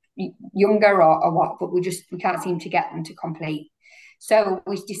because they're younger or what, but we can't seem to get them to complete. So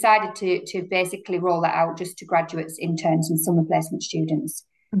we decided to basically roll that out just to graduates, interns, and summer placement students,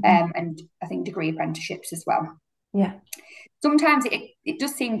 and I think degree apprenticeships as well. Yeah. Sometimes it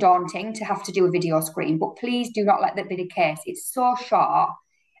does seem daunting to have to do a video screen, but please do not let that be the case. It's so short,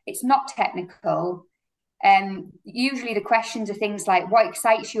 it's not technical. Usually the questions are things like, what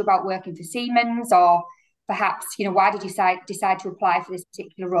excites you about working for Siemens? Or perhaps, why did you decide to apply for this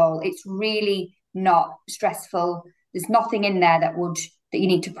particular role? It's really not stressful. There's nothing in there that you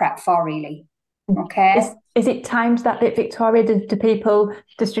need to prep for, really. Okay. Is it timed that bit, Victoria?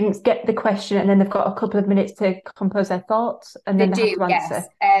 Do students get the question and then they've got a couple of minutes to compose their thoughts and then they have to answer?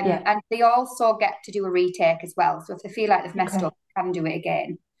 Yes. And they also get to do a retake as well. So if they feel like they've messed up, they can do it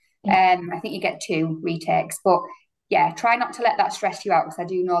again. I think you get 2 retakes, but try not to let that stress you out, because I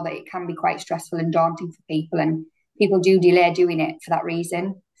do know that it can be quite stressful and daunting for people, and people do delay doing it for that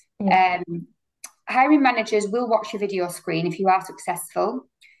reason. Hiring managers will watch your video screen if you are successful,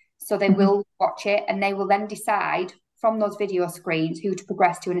 so they will watch it and they will then decide from those video screens who to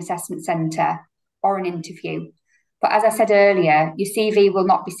progress to an assessment centre or an interview. But as I said earlier, your CV will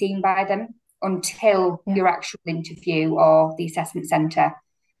not be seen by them until your actual interview or the assessment centre,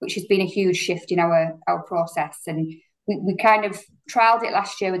 which has been a huge shift in our process. And we kind of trialled it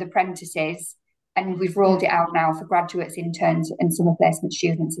last year with apprentices, and we've rolled it out now for graduates, interns, and summer placement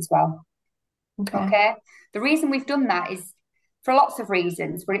students as well. Okay. The reason we've done that is for lots of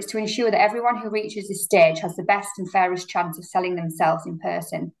reasons, but it's to ensure that everyone who reaches this stage has the best and fairest chance of selling themselves in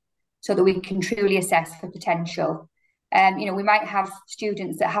person, so that we can truly assess for potential. We might have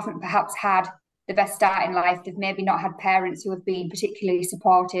students that haven't perhaps had the best start in life. They've maybe not had parents who have been particularly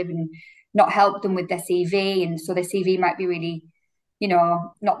supportive and not helped them with their CV, and so their CV might be really,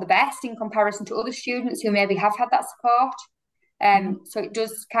 not the best in comparison to other students who maybe have had that support. So it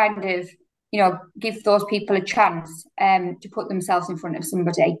does kind of, give those people a chance to put themselves in front of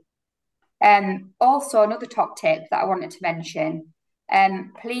somebody. Also, another top tip that I wanted to mention,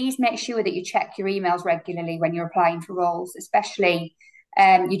 please make sure that you check your emails regularly when you're applying for roles, especially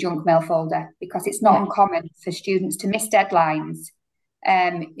your junk mail folder, because it's not uncommon for students to miss deadlines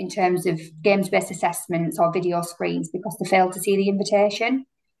in terms of games-based assessments or video screens because they fail to see the invitation.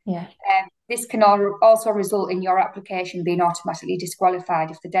 This can also result in your application being automatically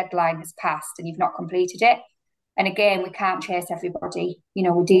disqualified if the deadline has passed and you've not completed it. And again, we can't chase everybody.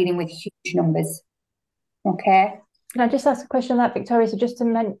 We're dealing with huge numbers. Okay. Can I just ask a question on that, Victoria? So just to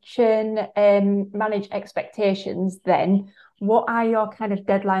mention, manage expectations then, what are your kind of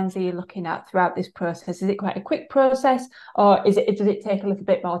deadlines are you looking at throughout this process? Is it quite a quick process, or does it take a little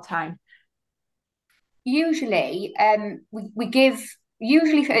bit more time? Usually, we give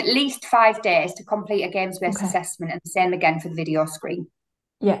usually for at least 5 days to complete a games-based assessment, and the same again for the video screen.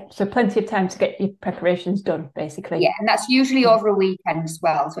 Yeah, so plenty of time to get your preparations done, basically. Yeah, and that's usually over a weekend as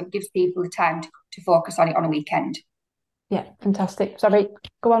well, so it gives people the time to focus on it on a weekend. Yeah, fantastic. Sorry,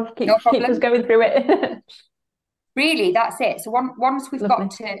 go on, keep us going through it. Really, that's it. So once we've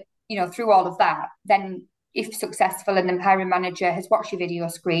got to, through all of that, then if successful and the hiring manager has watched your video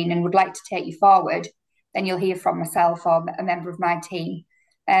screen and would like to take you forward, then you'll hear from myself or a member of my team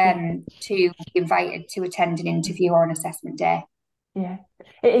to be invited to attend an interview or an assessment day. Yeah,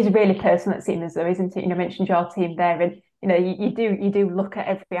 it is really personal at Siemens though, isn't it? You mentioned your team there, and you do look at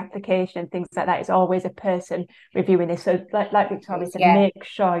every application and things like that. It's always a person reviewing this. So like Victoria said, make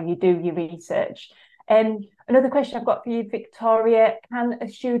sure you do your research. Another question I've got for you, Victoria, can a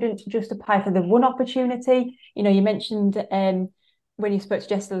student just apply for the one opportunity? You mentioned when you spoke to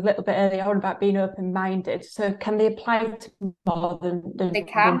Jess a little bit earlier on about being open-minded. So can they apply to more than they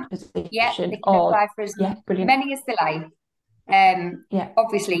can? one position? Yeah, they can apply for as many as they like.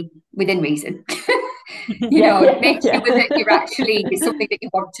 Obviously within reason. Make sure that you're actually it's something that you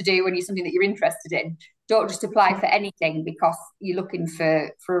want to do and you're something that you're interested in. Don't just apply for anything because you're looking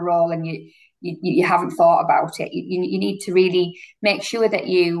for a role and you haven't thought about it. You need to really make sure that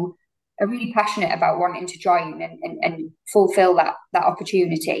you are really passionate about wanting to join and fulfill that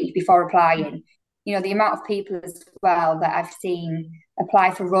opportunity before applying. The amount of people as well that I've seen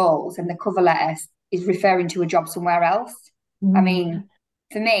apply for roles and the cover letter is referring to a job somewhere else. I mean,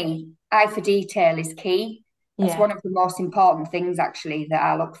 for me, eye for detail is key. That's one of the most important things, actually, that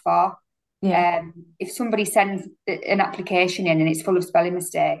I look for. If somebody sends an application in and it's full of spelling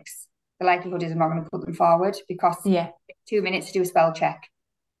mistakes, the likelihood is I'm not going to put them forward because it takes 2 minutes to do a spell check.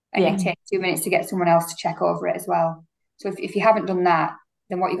 And it takes 2 minutes to get someone else to check over it as well. So if you haven't done that,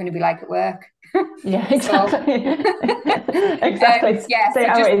 then what are you going to be like at work? Yeah, exactly. Exactly. Say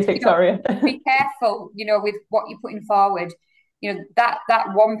how it is, Victoria. Be careful, with what you're putting forward. That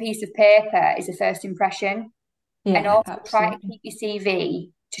one piece of paper is a first impression. And also try to keep your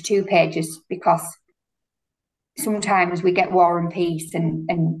CV to 2 pages because sometimes we get War and Peace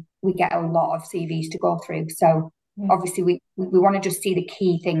and we get a lot of CVs to go through. So obviously we want to just see the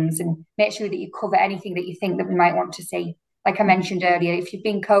key things and make sure that you cover anything that you think that we might want to see. Like I mentioned earlier, if you've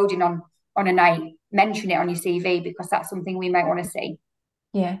been coding on a night, mention it on your CV because that's something we might want to see.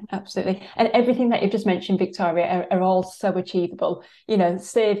 Yeah, absolutely. And everything that you've just mentioned, Victoria, are all so achievable.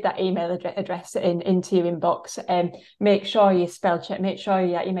 Save that email address into your inbox and make sure you spell check, make sure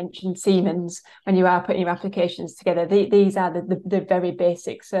you mentioned Siemens when you are putting your applications together. These are the very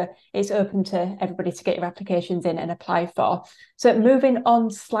basics. So it's open to everybody to get your applications in and apply for. So moving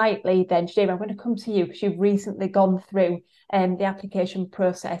on slightly then, Jade, I'm going to come to you because you've recently gone through the application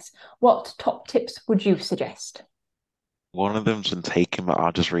process. What top tips would you suggest? One of them's been taken, but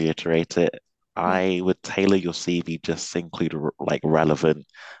I'll just reiterate it. I would tailor your CV just to include relevant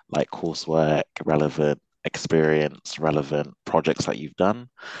coursework, relevant experience, relevant projects that you've done.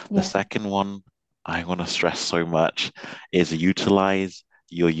 The second one I want to stress so much is utilize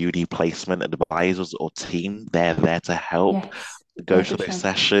your uni placement advisors or team. They're there to help. Go to those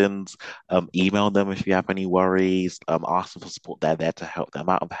sessions, email them if you have any worries, ask them for support. They're there to help. The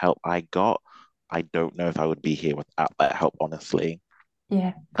amount of help I got, I don't know if I would be here without that help, honestly.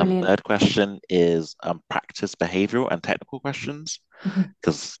 Yeah, brilliant. Third question is practice behavioral and technical questions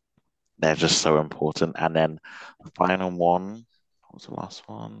because they're just so important. And then the final one, what was the last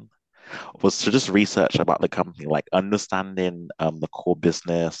one? Was to just research about the company, like understanding the core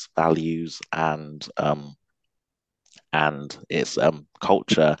business values and its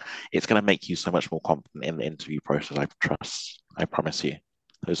culture. It's going to make you so much more confident in the interview process. I promise you.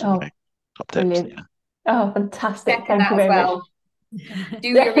 Those are my top tips. Yeah. Oh, fantastic. Thank you very much. Do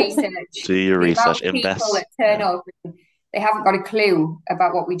your research. Do your research. Invest. People that turn up, they haven't got a clue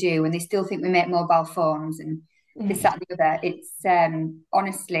about what we do and they still think we make mobile phones and this, that, and the other. It's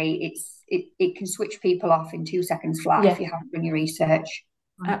honestly, it can switch people off in 2 seconds flat if you haven't done your research.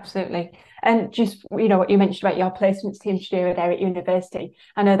 Absolutely. And just, what you mentioned about your placements team, Shadira, there at university.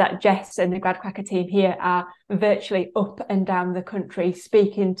 I know that Jess and the Gradcracker team here are virtually up and down the country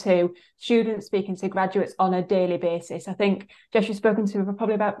speaking to students, speaking to graduates on a daily basis. I think, Jess, you've spoken to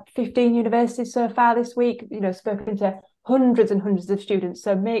probably about 15 universities so far this week, spoken to hundreds and hundreds of students.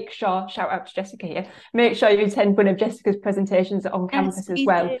 So make sure, shout out to Jessica here, make sure you attend one of Jessica's presentations on campus as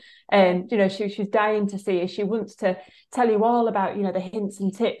well. And she's dying to see it. She wants to tell you all about the hints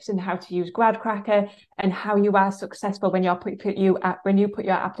and tips and how to use Gradcracker and how you are successful when you put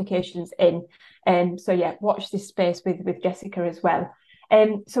your applications in. So yeah, watch this space with Jessica as well.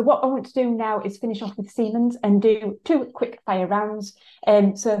 So what I want to do now is finish off with Siemens and do 2 quick fire rounds.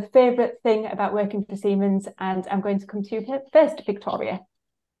 So favourite thing about working for Siemens, and I'm going to come to you first, Victoria.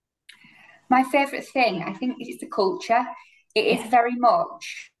 My favourite thing, I think, is the culture. It is very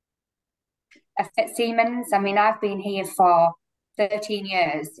much at Siemens. I mean, I've been here for 13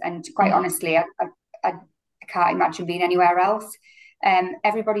 years, and quite honestly, I can't imagine being anywhere else.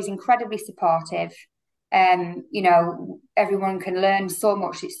 Everybody's incredibly supportive. Everyone can learn so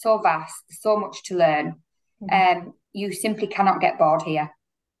much. It's so vast, there's so much to learn. You simply cannot get bored here.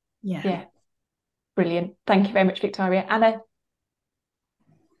 Yeah. Brilliant. Thank you very much, Victoria. Anna?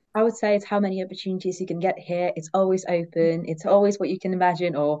 I would say it's how many opportunities you can get here. It's always open. It's always what you can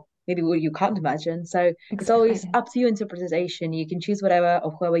imagine, or maybe what you can't imagine. So it's always up to your interpretation. You can choose whatever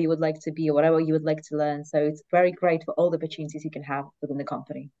or whoever you would like to be or whatever you would like to learn. So it's very great for all the opportunities you can have within the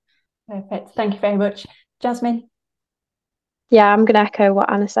company. Perfect. Thank you very much. Jasmine? Yeah, I'm going to echo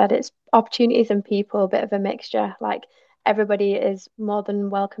what Anna said. It's opportunities and people, a bit of a mixture. Like everybody is more than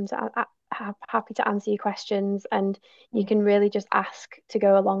welcome to happy to answer your questions, and you can really just ask to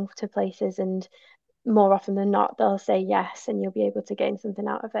go along to places, and more often than not they'll say yes and you'll be able to gain something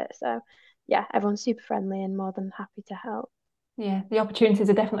out of it. So yeah, everyone's super friendly and more than happy to help. Yeah, the opportunities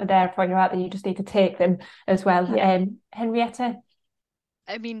are definitely there for you out there. You just need to take them as well. Henrietta?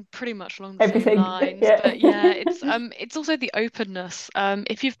 I mean, pretty much along the same lines, but yeah, it's also the openness.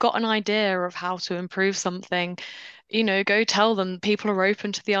 If you've got an idea of how to improve something, go tell them. People are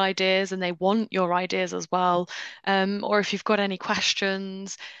open to the ideas and they want your ideas as well. Or if you've got any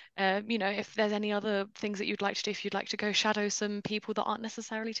questions, if there's any other things that you'd like to do, if you'd like to go shadow some people that aren't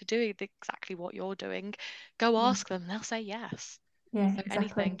necessarily to do exactly what you're doing, go ask them. They'll say yes. Yeah, So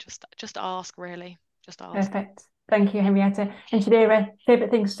exactly. anything, just ask, really. Just ask. Perfect. Thank you, Henrietta. And Shadira,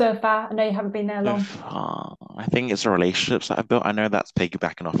 favourite things so far? I know you haven't been there long. I think it's the relationships that I've built. I know that's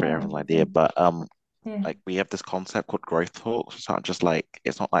piggybacking off everyone's idea, but like we have this concept called growth talks.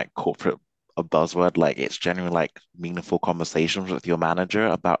 It's not like corporate a buzzword. Like it's genuinely like meaningful conversations with your manager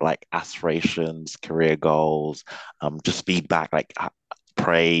about like aspirations, career goals, just feedback, like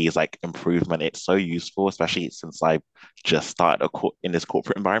praise, like improvement. It's so useful, especially since I've just started in this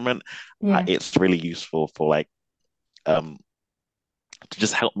corporate environment. It's really useful for like to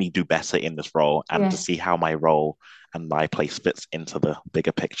just help me do better in this role and to see how my role and my place fits into the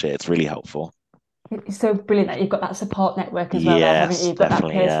bigger picture. It's really helpful. It's so brilliant that you've got that support network as well there, haven't you? You've got that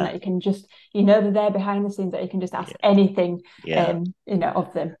person that you can just, they're there behind the scenes that you can just ask anything,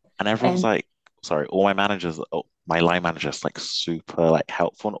 of them. And everyone's like, sorry, all my managers, my line manager's like super like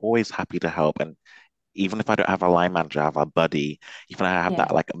helpful and always happy to help. And even if I don't have a line manager, I have a buddy, even if I have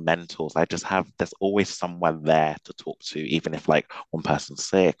that like mentors, there's always someone there to talk to, even if like one person's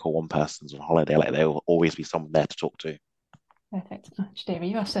sick or one person's on holiday, like there will always be someone there to talk to. Perfect. Oh, Jadira,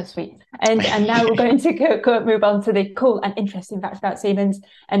 you are so sweet. And now we're going to move on to the cool and interesting facts about Siemens.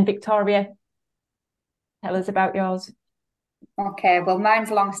 And Victoria, tell us about yours. Okay, well,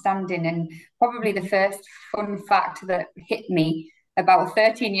 mine's long-standing, and probably the first fun fact that hit me about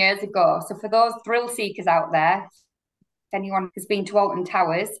 13 years ago. So for those thrill seekers out there, if anyone has been to Alton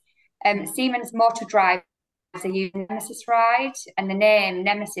Towers, Siemens motor drives are using Nemesis ride, and the name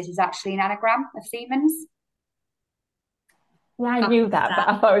Nemesis is actually an anagram of Siemens. Yeah, I knew that, but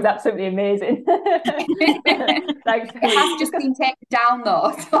I thought it was absolutely amazing. Thanks. It has just been taken down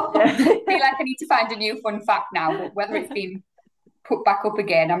though, so I feel like I need to find a new fun fact now, but whether it's been put back up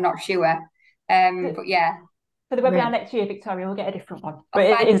again, I'm not sure. But yeah. For the webinar next year, Victoria, we'll get a different one.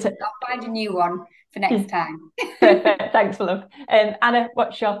 I'll find a new one for next time. Perfect. Thanks, love. Anna,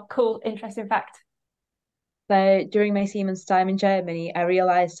 what's your cool, interesting fact? So during my Siemens time in Germany, I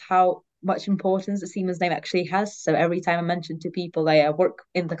realized how much importance the Siemens name actually has. So every time I mentioned to people I work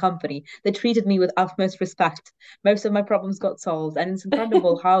in the company, they treated me with utmost respect. Most of my problems got solved, and it's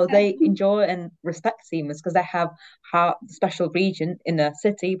incredible how they enjoy and respect Siemens, because they have a special region in the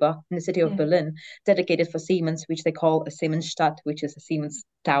city, of Berlin, dedicated for Siemens, which they call a Siemensstadt, which is a Siemens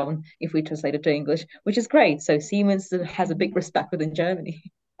town if we translate it to English, which is great. So Siemens has a big respect within Germany.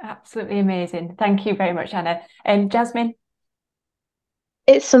 Absolutely amazing. Thank you very much, Anna. And Jasmine?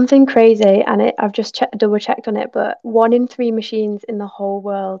 It's something crazy, and I've just double checked on it, but 1 in 3 machines in the whole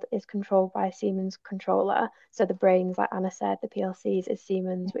world is controlled by a Siemens controller. So the brains, like Anna said, the PLCs is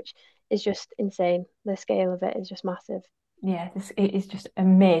Siemens, which is just insane. The scale of it is just massive. Yeah, it is just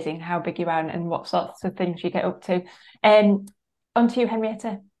amazing how big you are and what sorts of things you get up to. On to you,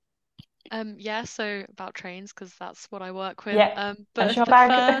 Henrietta. Yeah, so about trains, because that's what I work with. Yeah, But that's your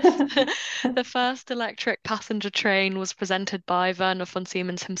bag. the first electric passenger train was presented by Werner von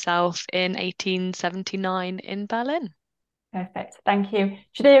Siemens himself in 1879 in Berlin. Perfect, thank you.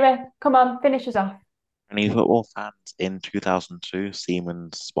 Shadira, come on, finish us off. Any football fans, in 2002,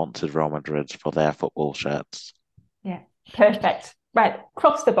 Siemens sponsored Real Madrid for their football shirts. Yeah, perfect. Right,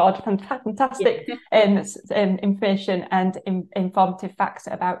 across the board, fantastic information and informative facts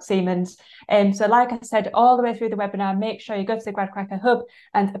about Siemens. So like I said, all the way through the webinar, make sure you go to the Gradcracker Hub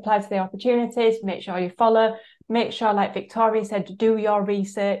and apply to the opportunities. Make sure you follow. Make sure, like Victoria said, do your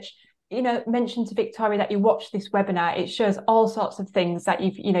research. Mention to Victoria that you watched this webinar. It shows all sorts of things that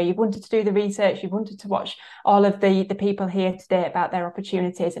you've wanted to do the research, you've wanted to watch all of the people here today about their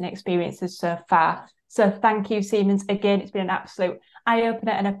opportunities and experiences so far. So thank you, Siemens. Again, it's been an absolute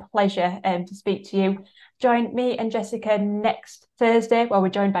eye-opener and a pleasure to speak to you. Join me and Jessica next Thursday, where we're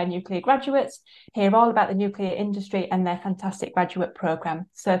joined by nuclear graduates, hear all about the nuclear industry and their fantastic graduate programme.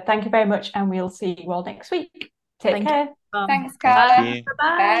 So thank you very much, and we'll see you all next week. Take care. Thanks, Carla. Thank you.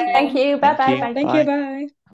 Bye. Thank you. Bye-bye. Thank you. Thank you, bye.